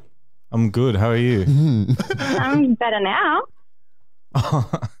you? I'm good. How are you? I'm better now.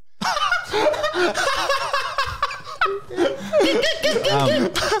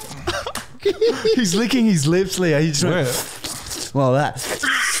 He's licking his lips, Leah. He just went Where? like that.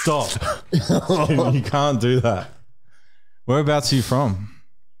 Stop. You can't do that. Whereabouts are you from?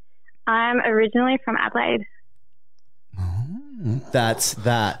 I'm originally from Adelaide. That's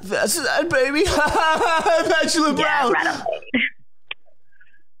that. That's that, baby. Bachelor Yeah, Brown. right away.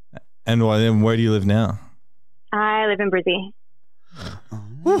 And where do you live now? I live in Brizzy.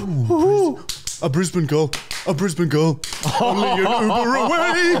 A Brisbane girl. A Brisbane girl. Only an Uber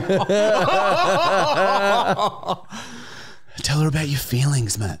away. Tell her about your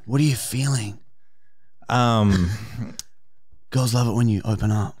feelings, Matt. What are you feeling? Girls love it when you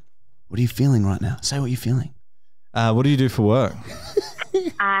open up. What are you feeling right now? Say what you're feeling. What do you do for work?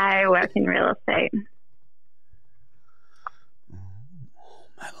 I work in real estate.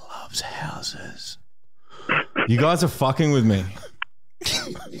 Matt loves houses. You guys are fucking with me.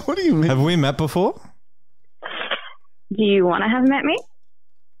 What do you mean? Have we met before? Do you want to have met me?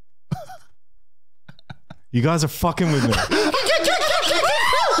 You guys are fucking with me.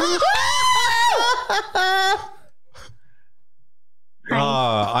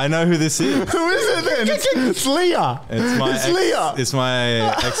 Oh, I know who this is. Who is it then? It's Leah. Leah. It's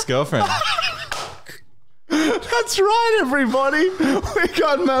my ex-girlfriend. That's right, everybody. We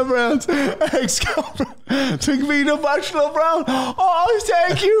got Matt Brown's ex-girlfriend took me to Bachelor Brown. Oh,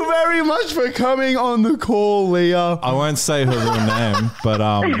 thank you very much for coming on the call, Leah. I won't say her real name, but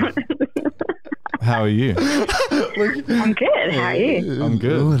how are you? I'm good. How are you? I'm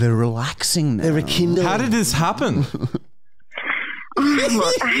good. Oh, they're relaxing now. They're rekindling. How did this happen?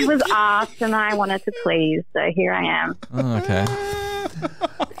 Look, I was asked and I wanted to please, so here I am. Oh, okay.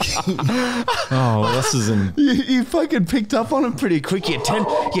 Oh, well, this is in. You fucking picked up on it pretty quick. Your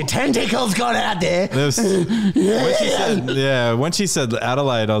tentacles got out there. When she said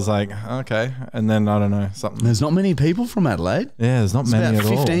Adelaide, I was like, okay. And then I don't know, something. There's not many people from Adelaide. Yeah, there's not many About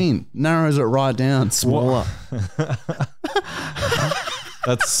at all. 15. Narrows it right down. Smaller.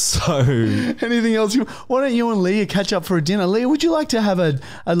 That's so. Anything else? Why don't you and Leah catch up for a dinner? Leah, would you like to have a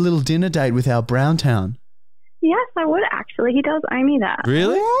little dinner date with our Browntown? Yes, I would actually. He does owe me that.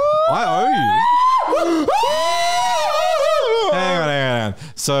 Really? I owe you. Hang on.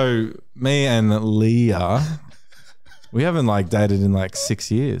 So me and Leah, we haven't dated in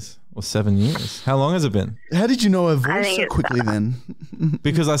 6 years or 7 years. How long has it been? How did you know her I voice think so it's quickly then?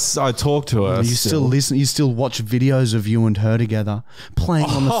 Because I talked to her. You still listen. You still watch videos of you and her together playing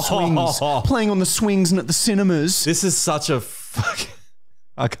on the swings and at the cinemas. This is such a fuck.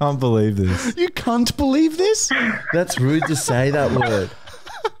 I can't believe this. You can't believe this? That's rude to say that word.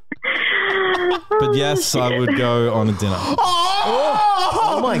 But yes, I would go on a dinner.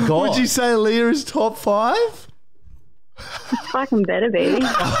 Oh my God. Would you say Leah is top 5? Fucking better be.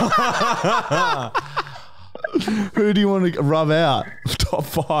 Who do you want to rub out? Top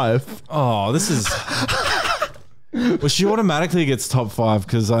 5. Oh, this is. Well, she automatically gets top 5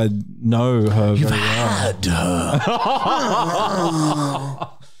 because I know her very well. Had her.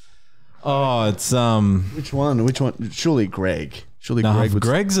 Oh, it's Which one? Surely Greg. Surely no, Greg would.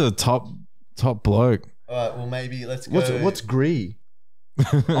 Greg's a top bloke. All right, well, maybe let's go. What's Gree?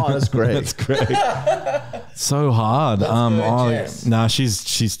 Oh, that's Greg. That's Greg. So hard. Jess. Nah,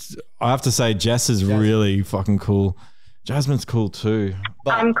 she's. I have to say, Jess is really fucking cool. Jasmine's cool too.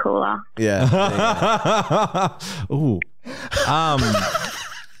 I'm cooler. Yeah. Ooh. I'm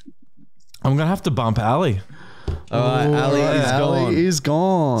gonna have to bump Ali. All right, Ali is gone. Ali is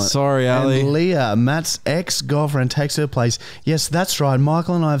gone. Sorry, Ali. And Leah, Matt's ex-girlfriend, takes her place. Yes, that's right.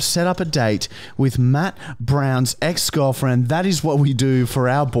 Michael and I have set up a date with Matt Brown's ex-girlfriend. That is what we do for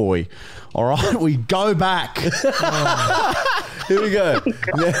our boy. All right, we go back. Here we go.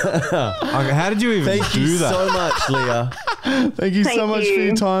 Okay, how did you even Thank do you that? so much, Leah. Thank you so Thank much for you.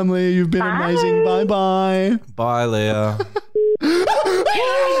 your time, Leah. You've been Bye. amazing. Bye-bye. Bye, Leah.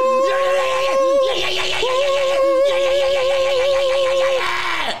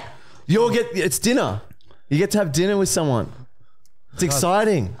 It's dinner. You get to have dinner with someone. It's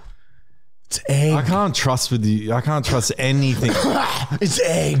exciting. It's egg. I can't trust with you. I can't trust anything. It's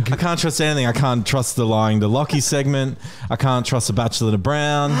egg. I can't trust anything. I can't trust the lying to Lockie segment. I can't trust the Bachelor to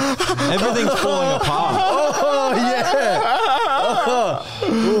Brown. Everything's falling apart. Oh, yeah.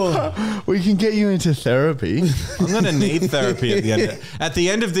 We can get you into therapy. I'm going to need therapy at the end. At the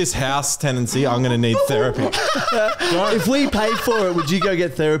end of this house tenancy, I'm going to need therapy. If we paid for it, would you go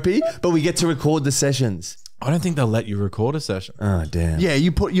get therapy? But we get to record the sessions. I don't think they'll let you record a session. Oh, damn. Yeah,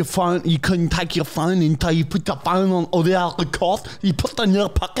 you put your phone, you couldn't take your phone until you put the phone on audio record. You put it in your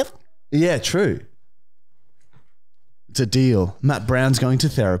pocket. Yeah, true. It's a deal. Matt Brown's going to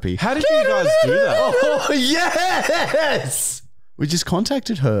therapy. How did you guys do that? Oh, yes. We just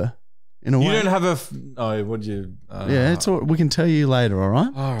contacted her in a way. You don't have a. Oh, what'd you? Yeah, it's all, we can tell you later, all right?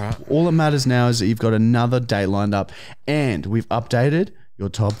 All right. All that matters now is that you've got another date lined up and we've updated your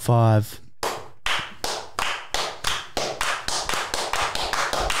top 5.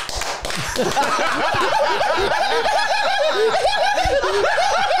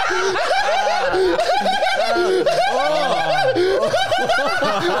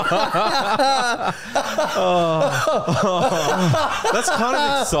 That's kind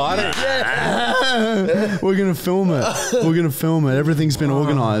of exciting. We're going to film it. Everything's been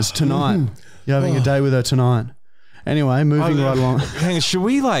organised tonight. You're having a day with her tonight. Anyway, moving right along. Hang on, should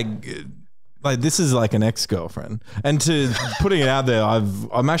we like this is like an ex-girlfriend, and to putting it out there,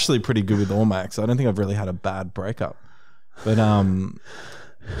 I'm actually pretty good with all my ex. I don't think I've really had a bad breakup, but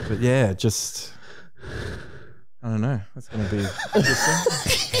yeah, just I don't know. That's gonna be interesting.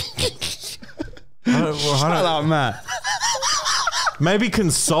 Shut up, Matt. Maybe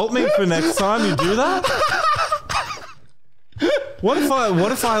consult me for next time you do that. What if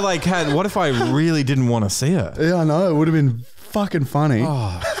I really didn't want to see her? Yeah, I know. It would have been fucking funny.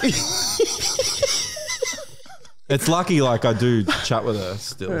 It's lucky like I do chat with her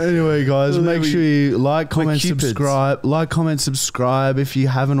still. Anyway, guys, make sure you like, comment, subscribe. Like, comment, subscribe if you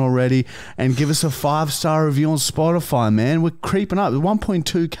haven't already, and give us a 5-star review on Spotify, man. We're creeping up.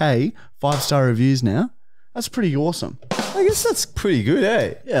 1.2K 5-star reviews now. That's pretty awesome. I guess that's pretty good,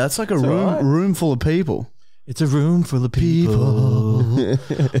 eh? Yeah, that's like a room full of people. It's a room full of people.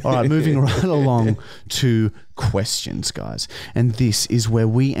 All right, moving right along to questions, guys. And this is where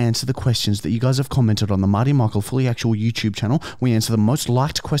we answer the questions that you guys have commented on the Marty Michael Fully Actual YouTube channel. We answer the most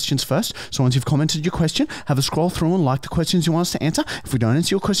liked questions first. So once you've commented your question, have a scroll through and like the questions you want us to answer. If we don't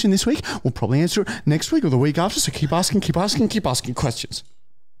answer your question this week, we'll probably answer it next week or the week after. So keep asking questions.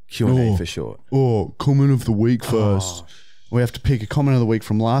 Q&A for short. Oh, comment of the week first. We have to pick a comment of the week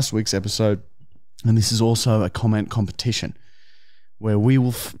from last week's episode. And this is also a comment competition where we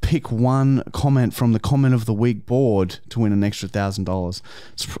will pick one comment from the comment of the week board to win an extra $1,000.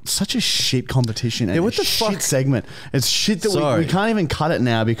 It's such a shit competition. And what the shit fuck? segment. It's shit that we can't even cut it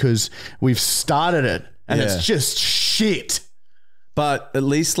now because we've started it and it's just shit. But at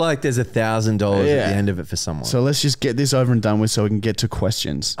least like there's $1,000 at the end of it for someone. So let's just get this over and done with so we can get to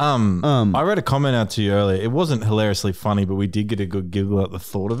questions. I read a comment out to you earlier. It wasn't hilariously funny, but we did get a good giggle at the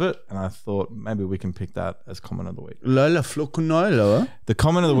thought of it. And I thought maybe we can pick that as comment of the week. The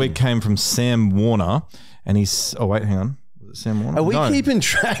comment of the week came from Sam Warner. And he's... Oh, wait, hang on. Was it Sam Warner? Are we keeping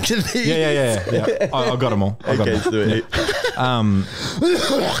track of these? Yeah. I got them all.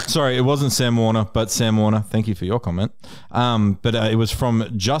 Sorry, it wasn't Sam Warner, but Sam Warner. Thank you for your comment. But it was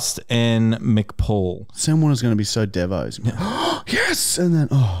from Just N McPaul. Sam Warner's going to be so devos. Yes! And then,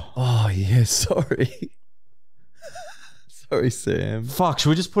 yeah, sorry. Sorry, Sam. Fuck, should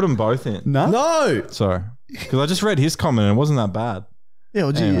we just put them both in? No! Sorry. Because I just read his comment and it wasn't that bad. Yeah,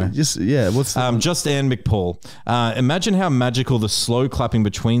 well, Anyway. what's the Just Anne McPaul. Imagine how magical the slow clapping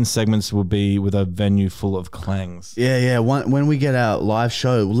between segments will be with a venue full of clangs. Yeah. When we get our live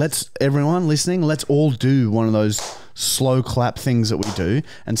show, everyone listening, let's all do one of those slow clap things that we do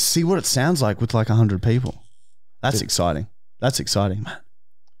and see what it sounds like with like 100 people. That's exciting. That's exciting, man.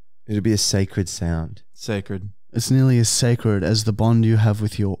 It'll be a sacred sound. Sacred. It's nearly as sacred as the bond you have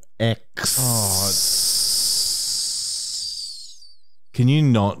with your ex. Can you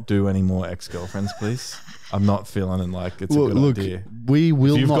not do any more ex-girlfriends, please? I'm not feeling like it's a good idea. We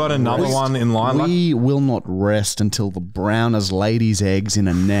will. If you've got another one in line. We will not rest until the brown as ladies' eggs in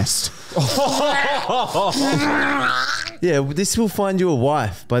a nest. Yeah, this will find you a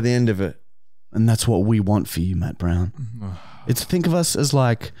wife by the end of it. And that's what we want for you, Matt Brown. Think of us as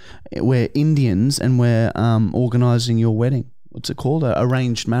like we're Indians and we're organising your wedding. What's it called?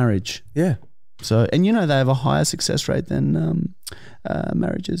 Arranged marriage. Yeah. So, and you know they have a higher success rate than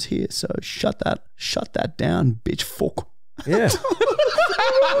marriages here. So shut that down, bitch. Fuck. Yeah.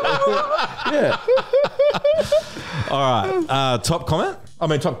 Yeah. All right. Top comment?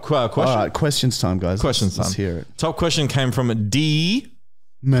 Top question. All right, questions time, guys. Questions time. Let's hear it. Top question came from D.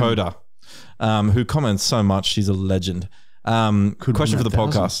 Coda, who comments so much. She's a legend. Question for the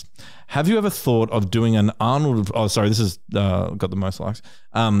podcast. Have you ever thought of doing an Arnold... Oh, sorry, this has got the most likes.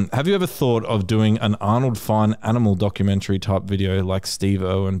 Have you ever thought of doing an Arnold Feine animal documentary type video like Steve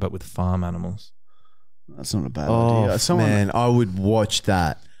Irwin, but with farm animals? That's not a bad idea. Man, I would watch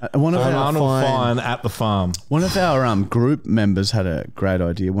that. Arnold Feine at the farm. One of our group members had a great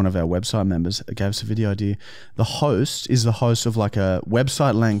idea. One of our website members gave us a video idea. The host is the host of like a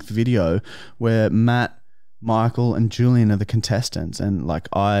website length video where Matt, Michael and Julian are the contestants, and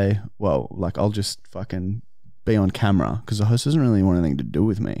I'll just fucking be on camera because the host doesn't really want anything to do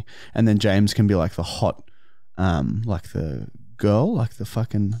with me, and then James can be like the hot, like the girl, like the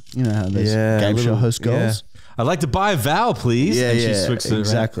fucking, you know how there's game show host girls. Yeah. I'd like to buy a vowel, please. Yeah, and she switches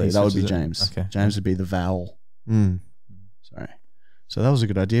exactly. it. That would be James. Okay. James would be the vowel. Mm. Sorry. So that was a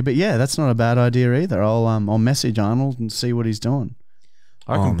good idea. But yeah, that's not a bad idea either. I'll message Arnold and see what he's doing.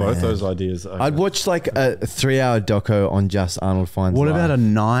 I reckon both man. those ideas. Are I'd watch like a 3-hour doco on just Arnold Feine's What life. about a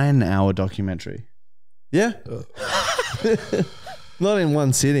 9-hour documentary? Yeah. Not in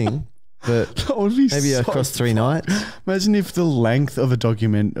one sitting, but That would be maybe so across 3 nights. Imagine if the length of a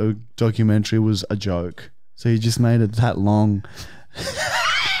documentary was a joke. So you just made it that long.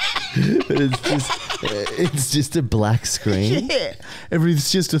 It's just a black screen. Yeah.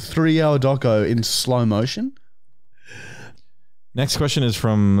 It's just a 3-hour doco in slow motion. Next question is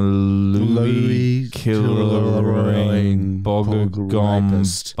from Louis Kilrain Bogambari.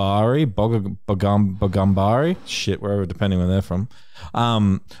 Shit, wherever, depending where they're from.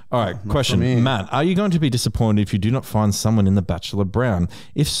 All right, question. Matt, are you going to be disappointed if you do not find someone in The Bachelor Brown?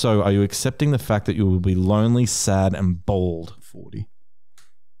 If so, are you accepting the fact that you will be lonely, sad, and bald? 40.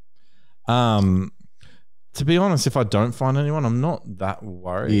 To be honest, if I don't find anyone, I'm not that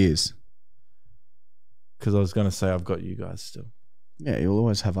worried. He is. Because I was going to say I've got you guys still. Yeah, you'll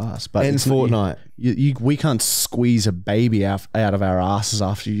always have us. But And it's not- Fortnite. we can't squeeze a baby out of our asses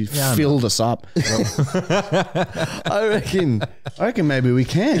after you filled us up. I reckon. I reckon maybe we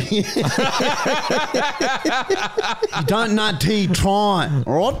can. You don't know till you try,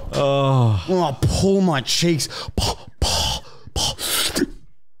 all right? Oh, I pull my cheeks.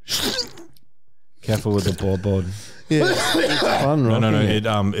 careful with the board. Yeah. It's fun, right?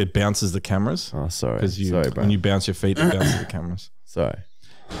 No. It bounces the cameras. Oh, sorry. Because Sorry, bro. when you bounce your feet, it bounces the cameras. Sorry.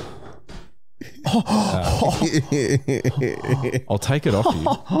 I'll take it off you.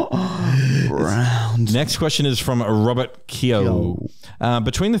 Round. Next question is from Robert Keogh.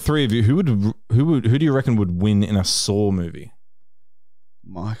 Between the three of you, who do you reckon would win in a Saw movie?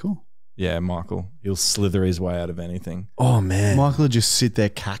 Michael? Yeah, Michael. He'll slither his way out of anything. Oh, man. Michael would just sit there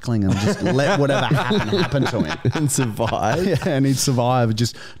cackling and just let whatever happen to him. And survive. Yeah, and he'd survive.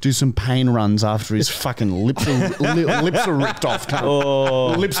 Just do some pain runs after his fucking lips are ripped off. Cunt.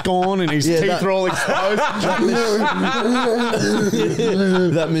 Oh. Lips gone and his teeth are all exposed.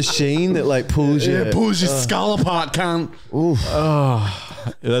 That machine that like pulls you. Yeah, pulls your skull apart, cunt. Oof. Oh,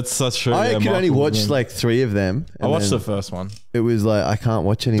 that's such true. I could only Michael would watch win. like 3 of them. I watched the first one. It was like, I can't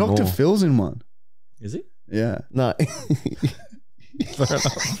watch anymore. Dr. Phil's in one. Is he? Yeah. No. Fair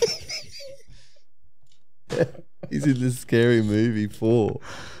enough. He's in the Scary Movie 4.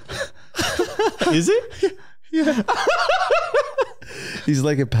 Is he? Yeah. He's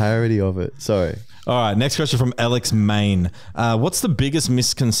like a parody of it. Sorry. All right, next question from Alex Main. What's the biggest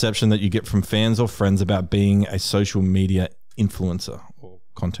misconception that you get from fans or friends about being a social media influencer or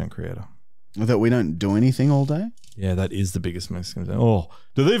content creator? That we don't do anything all day? Yeah, that is the biggest misconception. Oh,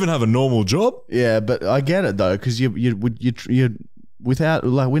 do they even have a normal job? Yeah, but I get it though, because you without,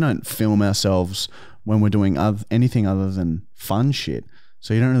 like, we don't film ourselves when we're doing anything other than fun shit.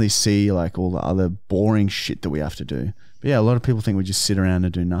 So you don't really see like all the other boring shit that we have to do. But yeah, a lot of people think we just sit around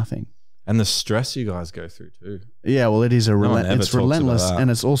and do nothing. And the stress you guys go through too. Yeah, well, it is one ever it's talks about relentless, that.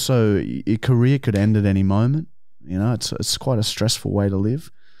 and it's also, your career could end at any moment. You know, it's quite a stressful way to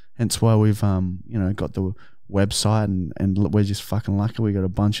live. Hence why we've got the website and we're just fucking lucky. We got a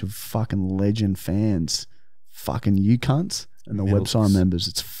bunch of fucking legend fans, fucking you cunts, and the Milks. website members.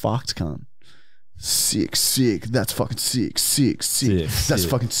 It's fucked, cunt. Sick. That's fucking sick. That's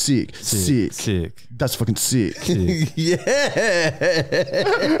fucking sick. Sick. That's fucking sick. Yeah.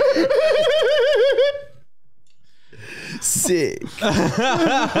 Sick.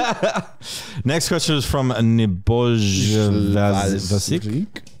 Next question is from Nibozhvasik.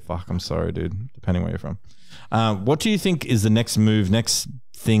 Fuck, I'm sorry, dude. Depending where you're from. What do you think is the next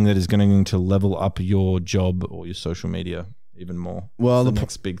thing that is going to level up your job or your social media even more? Well, What's the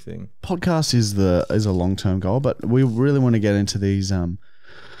next big thing. Podcast is a long-term goal, but we really want to get into these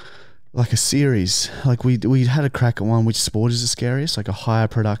like a series. Like we had a crack at one, which sport is the scariest, like a higher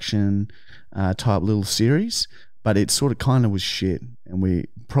production type little series, but it sort of kind of was shit, and we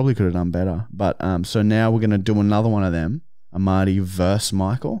probably could have done better. But so now we're going to do another one of them, a Marty versus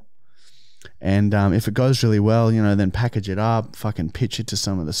Michael. And if it goes really well, then package it up, fucking pitch it to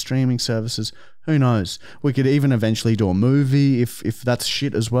some of the streaming services. Who knows? We could even eventually do a movie if that's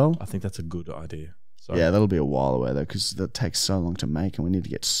shit as well. I think that's a good idea. Sorry. Yeah, that'll be a while away though, because that takes so long to make, and we need to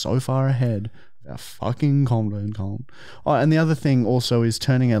get so far ahead. Our fucking calm. Oh, and the other thing also is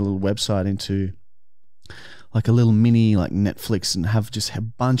turning our little website into like a little mini like Netflix, and have a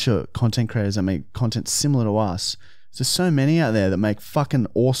bunch of content creators that make content similar to us. There's so many out there that make fucking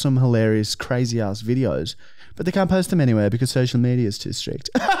awesome, hilarious, crazy ass videos, but they can't post them anywhere because social media is too strict.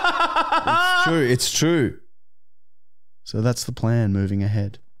 It's true. So that's the plan moving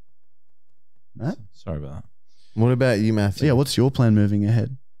ahead. Matt? Sorry about that. What about you, Matthew? Yeah, what's your plan moving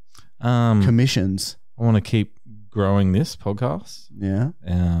ahead? Commissions. I want to keep growing this podcast. Yeah.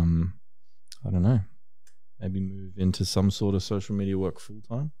 I don't know. Maybe move into some sort of social media work full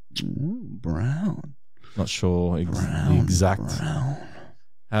time. Brown. Not sure how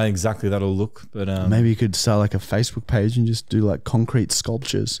exactly that'll look, but maybe you could start like a Facebook page and just do like concrete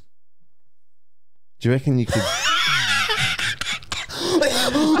sculptures. Do you reckon you could?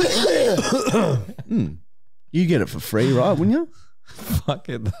 You get it for free, right? Wouldn't you? fuck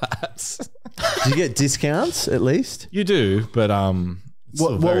it, that. Do you get discounts at least? You do, but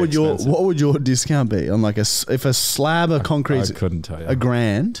What would your discount be on like if a slab of concrete? I couldn't tell you.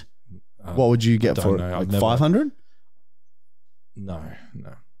 $1,000. What would you get for it? know. Like 500? No.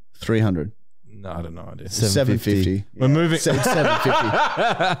 300. No, I don't know. Idea. 750. We're moving. It's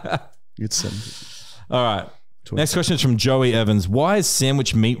 750. It's 750. All right. Next question is from Joey Evans. Why is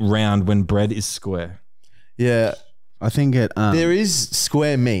sandwich meat round when bread is square? Yeah. I think it. There is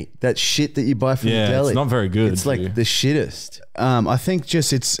square meat. That shit that you buy from the deli. It's not very good. It's like the shittest. I think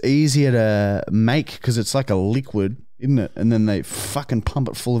just it's easier to make because it's like a liquid, isn't it? And then they fucking pump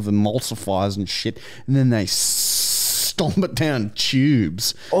it full of emulsifiers and shit, and then they stomp it down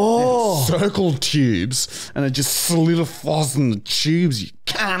tubes. Oh, circle tubes, and it just solidifies in the tubes. You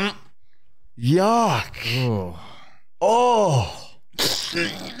can't. Yuck. Oh.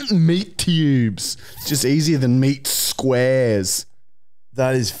 Meat tubes. It's just easier than meat squares.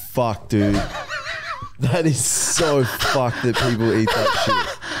 That is fucked, dude. That is so fucked that people eat that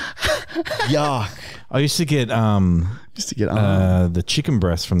shit. Yuck. I used to get the chicken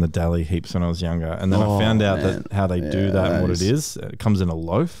breast from the deli heaps when I was younger, and then I found out that how they do that and what it is. It comes in a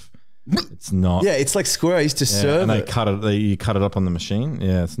loaf. It's not. Yeah, it's like square. I used to serve and it. You cut it up on the machine.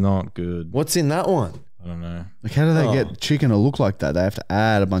 Yeah, it's not good. What's in that one? I don't know. Like, how do they get chicken to look like that? They have to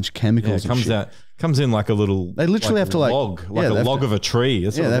add a bunch of chemicals. Yeah, it comes in like a little. They literally have to log, a log of a tree.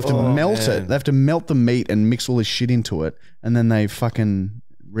 They have to melt it. They have to melt the meat and mix all this shit into it, and then they fucking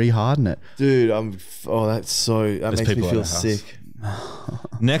reharden it. Dude, that makes me feel sick.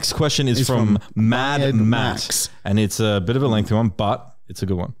 Next question is from Mad Max, and it's a bit of a lengthy one, but it's a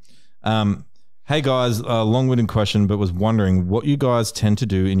good one. Hey guys, long-winded question, but was wondering what you guys tend to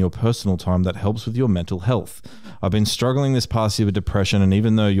do in your personal time that helps with your mental health. I've been struggling this past year with depression, and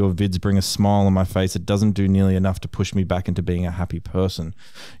even though your vids bring a smile on my face, it doesn't do nearly enough to push me back into being a happy person.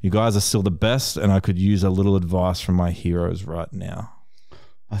 You guys are still the best, and I could use a little advice from my heroes right now.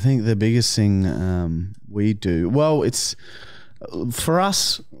 I think the biggest thing we do, well, it's for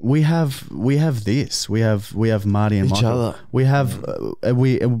us. We have this. We have Marty and each Michael. other. We have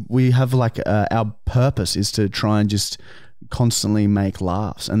we have like our purpose is to try and just constantly make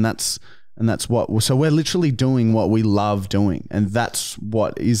laughs, and that's what. So we're literally doing what we love doing, and that's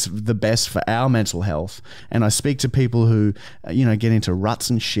what is the best for our mental health. And I speak to people who get into ruts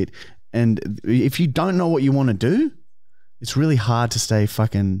and shit, and if you don't know what you want to do, it's really hard to stay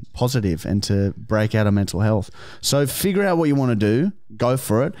fucking positive and to break out of mental health. So figure out what you want to do, go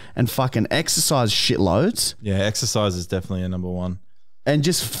for it, and fucking exercise shitloads. Yeah, exercise is definitely a number one. And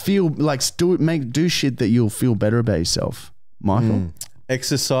just feel like do shit that you'll feel better about yourself, Michael.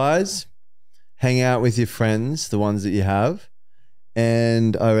 Exercise, hang out with your friends, the ones that you have,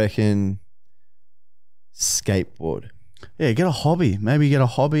 and I reckon skateboard. Yeah, get a hobby. Maybe get a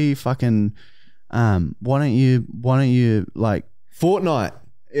hobby. Fucking. Why don't you like Fortnite?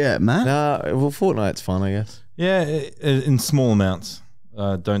 Yeah, man. Well, Fortnite's fun, I guess. Yeah, in small amounts.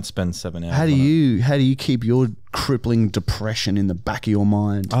 Don't spend 7 hours. How do you keep your crippling depression in the back of your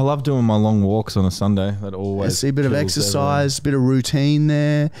mind? I love doing my long walks on a Sunday. That always see a bit of exercise, bit of routine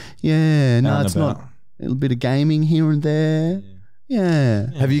there. Yeah, no, it's not. A little bit of gaming here and there. Yeah.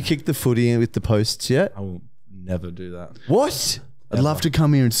 Have you kicked the footy in with the posts yet? I will never do that. What? I'd love to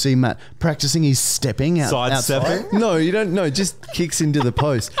come here and see Matt practicing his stepping outside. No, you don't. No, just kicks into the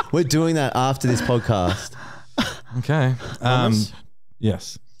post. We're doing that after this podcast. Okay.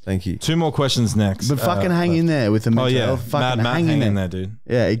 Yes. Thank you. 2 more questions next. But fucking hang in there with the mental health. Fucking hang in there, dude.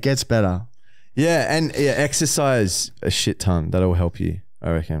 Yeah, it gets better. Yeah, and exercise a shit ton. That'll help you,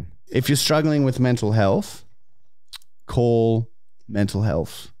 I reckon. If you're struggling with mental health, call mental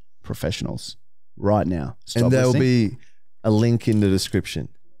health professionals right now. And there'll be a link in the description.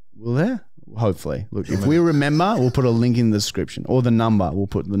 Will there? Hopefully. Look, if we remember, we'll put a link in the description, or the number. We'll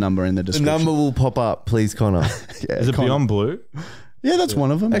put the number in the description. The number will pop up, please, Connor. Is it Beyond Blue? Yeah, that's one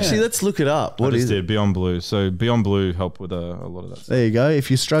of them. Actually, let's look it up. What is it? Beyond Blue. So Beyond Blue help with a lot of that stuff. There you go.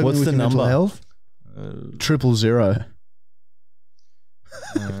 If you're struggling with mental health, 000.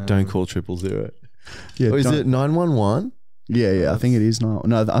 Don't call 000. Yeah, or is it 911? Yeah. I think it is now.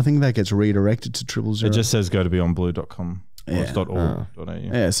 No, I think that gets redirected to 000. It just says go to beyondblue.com. Yeah. .org.au.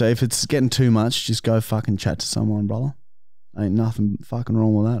 Yeah, so if it's getting too much, just go fucking chat to someone, brother. Ain't nothing fucking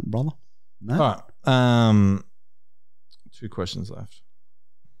wrong with that, brother. No. All right. 2 questions left.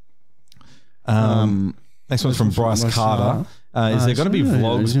 Next one's from Bryce Carter. Is there going to be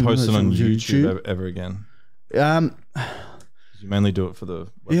vlogs posted on YouTube ever again? You mainly do it for the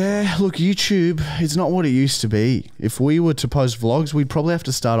website. Yeah, look, YouTube, it's not what it used to be. If we were to post vlogs, we'd probably have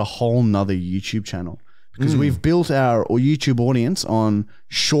to start a whole nother YouTube channel because we've built our YouTube audience on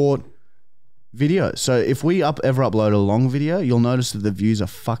short videos. So if we ever upload a long video, you'll notice that the views are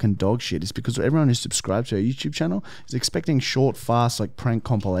fucking dog shit. It's because everyone who's subscribed to our YouTube channel is expecting short, fast, like prank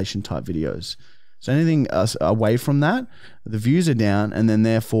compilation type videos. So anything away from that, the views are down, and then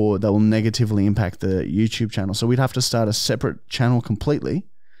therefore that will negatively impact the YouTube channel. So we'd have to start a separate channel completely.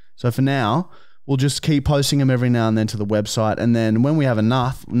 So for now, we'll just keep posting them every now and then to the website, and then when we have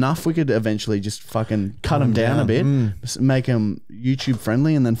enough, we could eventually just fucking cut them down a bit, make them YouTube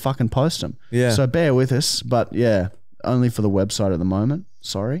friendly, and then fucking post them. Yeah. So bear with us, but yeah, only for the website at the moment.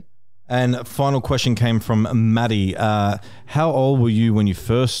 Sorry. And final question came from Maddie. How old were you when you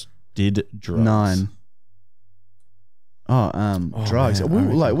first did drugs? 9. Drugs.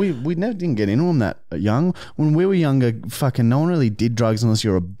 Man, we never didn't get into them that young. When we were younger, fucking no one really did drugs unless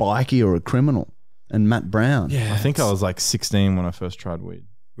you're a bikie or a criminal. And Matt Brown. Yeah, I think I was like 16 when I first tried weed.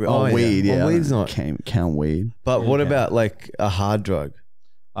 Weed. Yeah, well, weed's not. Count weed. But what about like a hard drug?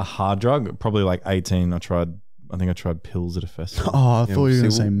 A hard drug? Probably like 18. I think I tried pills at a festival. Oh, I thought you were going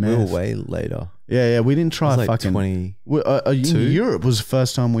to say We meth. were way later. Yeah, we didn't try I was like fucking 20. in Europe was the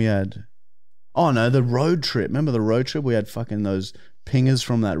first time we had. Oh no, the road trip. Remember the road trip? We had fucking those pingers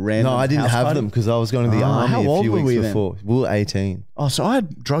from that random. No, I didn't house have party? them because I was going to the army how a old few were weeks we then? before. We were 18. Oh, so I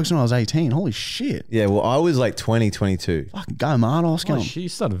had drugs when I was 18. Holy shit! Yeah, well, I was like 20, 22. Fucking go, Marty. I was Oh, going. she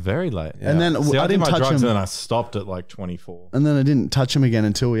started very late. Yeah. And then See, I I did didn't my touch drugs them. and then I stopped at like 24. And then I didn't touch him again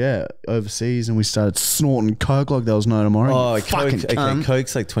until overseas, and we started snorting coke like there was no tomorrow. Oh, fucking Coke, cunt.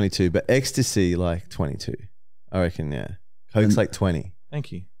 Coke's like 22, but ecstasy like 22. I reckon, yeah. Coke's like 20.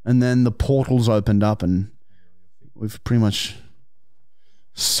 Thank you. And then the portals opened up, and we've pretty much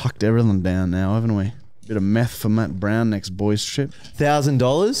sucked everything down now, haven't we? Bit of meth for Matt Brown next boys trip.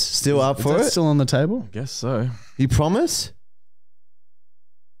 $1,000 still up Is for that it? still on the table? I guess so. You promise?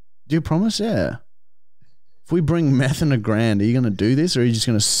 Do you promise? Yeah. If we bring meth and $1,000, are you going to do this, or are you just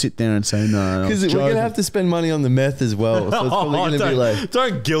going to sit there and say no? Because we're going to have to spend money on the meth as well. So it's probably going to be like...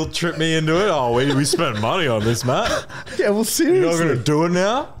 Don't guilt trip me into it. Oh, we spent money on this, Matt. Yeah, well, seriously. You're not going to do it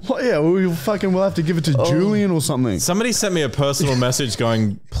now? Well, yeah, we'll have to give it to Julian or something. Somebody sent me a personal message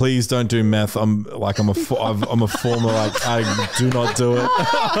going, "Please don't do meth." I'm a former like I do not do it.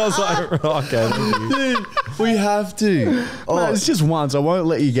 I was like, okay, thank you. Dude, we have to. No, it's just once. I won't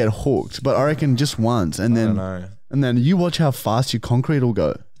let you get hooked, but I reckon just once, and I then don't know. and then you watch how fast your concrete will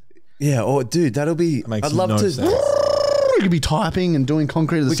go. Yeah, dude, that'll be... Makes I'd love no to... sense. You could be typing and doing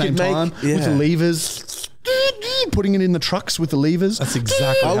concrete at the We same could make- time with the yeah. levers, putting it in the trucks with the levers. That's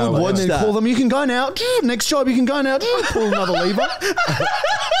exactly I how would it watch works. And then that. call them. You can go now. Next job, you can go now. Pull another lever.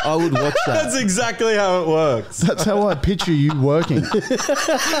 I would watch that. That's exactly how it works. That's how I picture you working.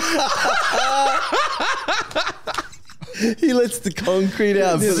 He lets the concrete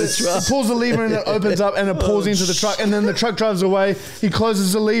out for the He truck. pulls the lever and it opens up and it pours into the truck, and then the truck drives away. He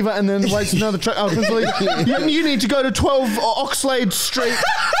closes the lever and then waits another truck opens the lever. You need to go to 12 Oxlade Street.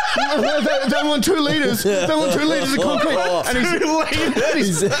 They want 2 liters. They want 2 liters of concrete. And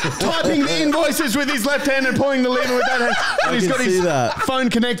he's typing the invoices with his left hand and pulling the lever with that hand. And he's can got see his that.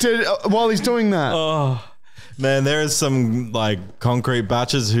 phone connected while he's doing that. Oh man, there is some like concrete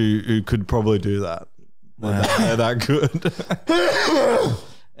batches who could probably do that. They're that good.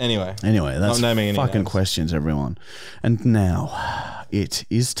 Anyway, That's not naming any fucking names. questions, everyone. And now it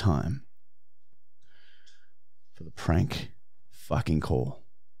is time for the prank fucking call.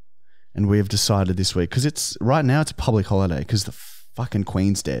 And we have decided this week, because it's right now it's a public holiday because the fucking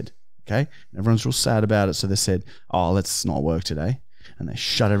Queen's dead. Okay, and everyone's real sad about it, so they said, "Oh, let's not work today," and they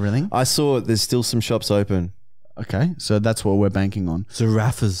shut everything. I saw there's still some shops open. Okay, so that's what we're banking on.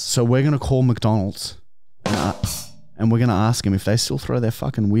 Giraffes. So we're gonna call McDonald's, and we're gonna ask them if they still throw their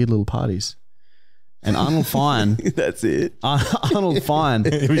fucking weird little parties. And Arnold Feine, That's it. Arnold Feine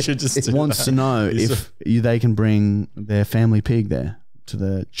We should just do wants that. to know if they can bring their family pig there to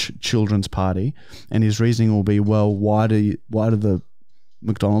the children's party, and his reasoning will be, well, why do the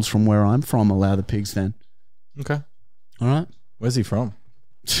McDonald's from where I'm from allow the pigs then? Okay. All right. Where's he from?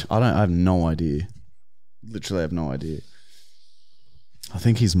 I have no idea. Literally have no idea. I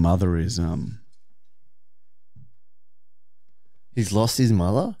think his mother is He's lost his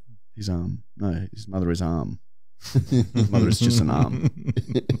mother? His arm. No, his mother is arm. His mother is just an arm.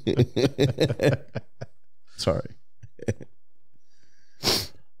 Sorry.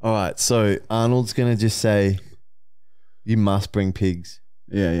 All right, so Arnold's going to just say, you must bring pigs.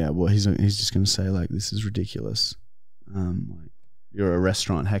 Yeah. Well, he's just going to say, like, this is ridiculous. Like, you're a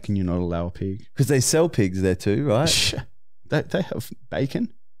restaurant. How can you not allow a pig? Because they sell pigs there too, right? They have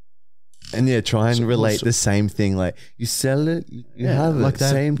bacon. And yeah, try and relate the same thing. Like, you sell it, you have it. Like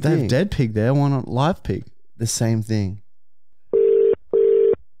Same they thing. have dead pig there. Why not live pig? The same thing.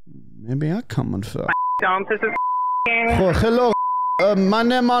 Maybe I come on first. This is Oh, hello. My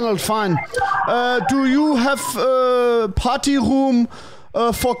name Arnold Feine. Do you have party room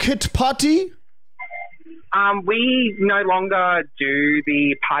for kid party? We no longer do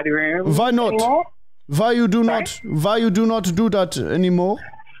the party room. Why not? Anymore. Why you do not do that anymore?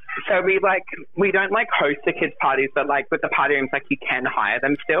 So we don't host the kids' parties, but with the party rooms, you can hire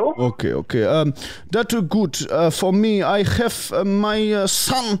them still. Okay. That good. For me, I have my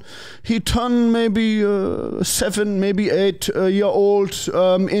son. He turned maybe 7, maybe 8 year old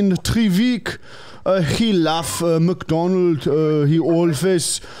in 3 weeks. He love McDonald's. He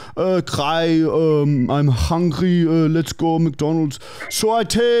always cry. I'm hungry. Let's go McDonald's. So I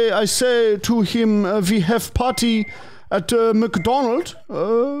say to him, we have party at McDonald's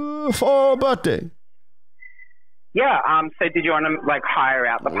for birthday. Yeah. So did you want to hire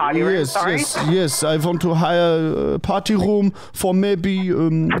out the party room? Sorry. Yes. I want to hire a party room for maybe 3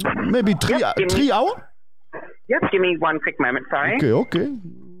 hours. Yep. Give me one quick moment. Sorry. Okay.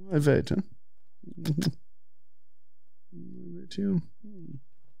 I wait. Huh? Wait here.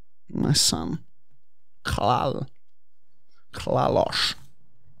 My son. Klalos.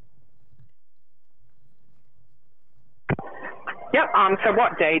 Yep. So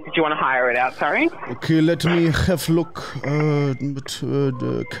what day did you want to hire it out? Sorry. Okay, let me have a look at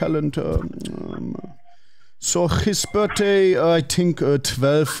the calendar. So his birthday, I think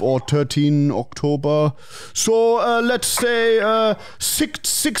 12 or 13 October. So let's say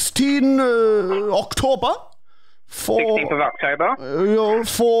 16 October. 16th of October.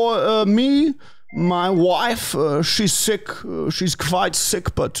 For me, my wife, she's sick. She's quite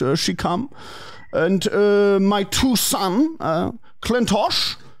sick, but she come. And my 2 sons,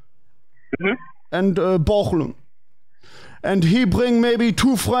 Klintosh and Bochlung. And he bring maybe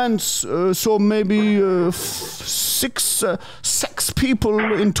 2 friends, so maybe 6 people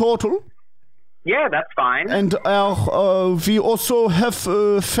in total. Yeah, that's fine. And we also have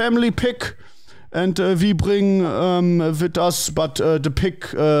a family pig. And we bring with us, but the pig,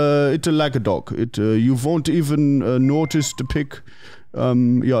 it's like a dog. You won't even notice the pig.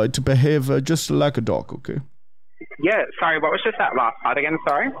 It behave just like a dog, okay? Yeah, sorry, what was just that last part again?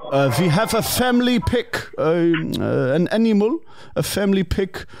 Sorry. We have a family pig, an animal, a family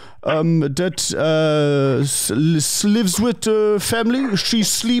pig that lives with the family. She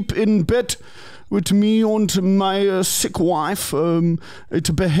sleep in bed with me and my sick wife.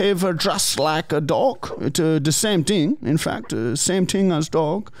 It behave just like a dog. The same thing, in fact, same thing as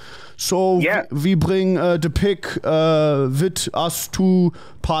dog. So we bring the pig with us to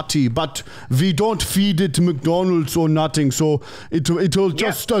party, but we don't feed it McDonald's or nothing. So it'll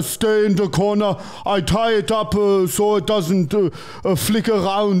just stay in the corner. I tie it up so it doesn't flick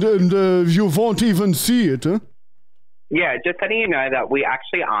around, and you won't even see it. Huh? Yeah, just letting you know that we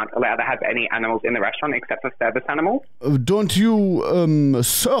actually aren't allowed to have any animals in the restaurant except for service animals. Don't you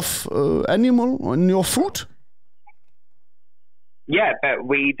serve animal on your food? Yeah, but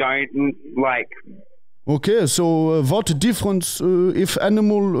we don't Okay, so what difference if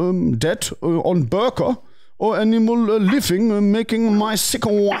animal dead on burger or animal living making my sick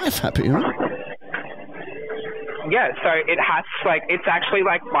wife happy? Huh? Yeah, so it has it's actually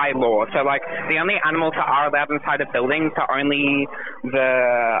by law. So the only animals that are allowed inside of buildings are only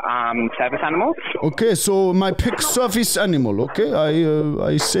the service animals. Okay, so my pig service animal. Okay,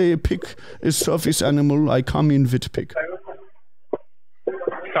 I say pig is service animal. I come in with pig.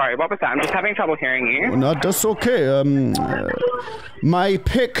 Sorry, what was that? I'm just having trouble hearing you. No, that's okay. My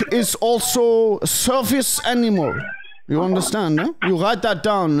pig is also service animal. You understand? Huh? You write that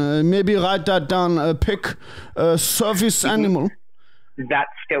down. Maybe write that down. Pig, service animal. That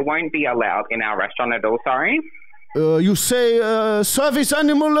still won't be allowed in our restaurant at all. Sorry. You say service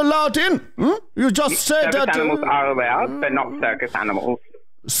animal allowed in? Hmm? You just said service that. Animals are allowed, but not circus animals.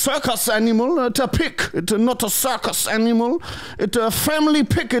 Circus animal, it's a pig. It's not a circus animal. It's a family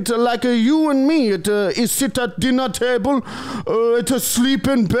pig. It's like you and me. It sit at dinner table. It sleep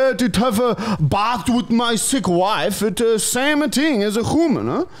in bed. It have a bath with my sick wife. It's same thing as a human,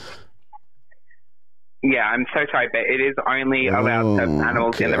 huh? Yeah, I'm so sorry, but it is only allowed to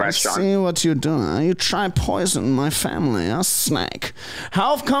animals in the restaurant. I see what you're doing. You try poison my family, a snake.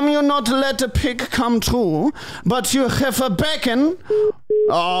 How come you not let a pig come too, but you have a bacon?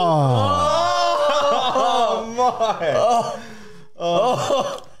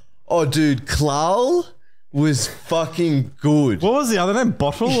 Oh, dude, Klal was fucking good. What was the other name?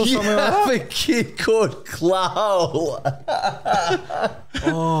 Bottle or You something like have that? a kid called Klal.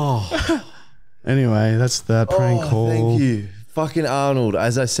 Anyway, that's that prank call. Thank you. Fucking Arnold.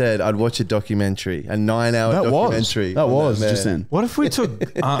 As I said, I'd watch a documentary, a 9-hour documentary. That was man. just then. What if we took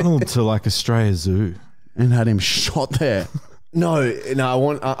Arnold to like Australia Zoo? And had him shot there. No, I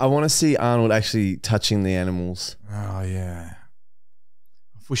want to see Arnold actually touching the animals. Oh yeah.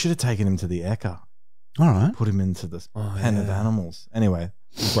 We should have taken him to the Eka. All right. Put him into the pen of animals. Anyway,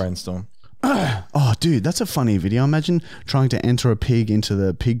 brainstorm. Oh, dude, that's a funny video. Imagine trying to enter a pig into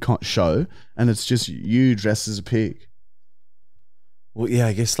the pig show and it's just you dressed as a pig. Well, yeah,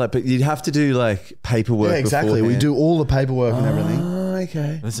 I guess but you'd have to do like paperwork. Yeah, exactly. We do all the paperwork and everything. Oh,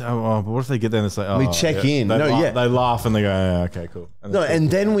 okay. But what if they get there and it's like, We check in. They No, yeah. They laugh and they go, yeah, okay, cool. No, and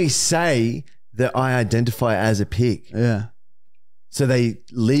then we say that I identify as a pig. Yeah. So they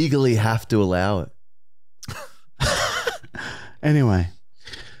legally have to allow it. Anyway,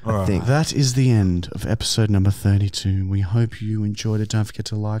 I think. that is the end of episode number 32. We hope you enjoyed it. Don't forget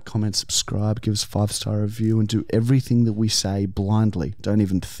to like, comment, subscribe, give us a 5-star review, and do everything that we say blindly. Don't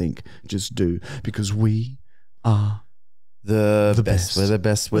even think. Just do. Because we are The best. We're the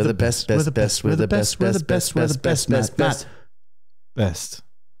best. We're the best. We're the Best. We're the best. We're the best. We're the best. Best. Best.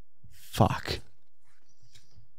 Fuck.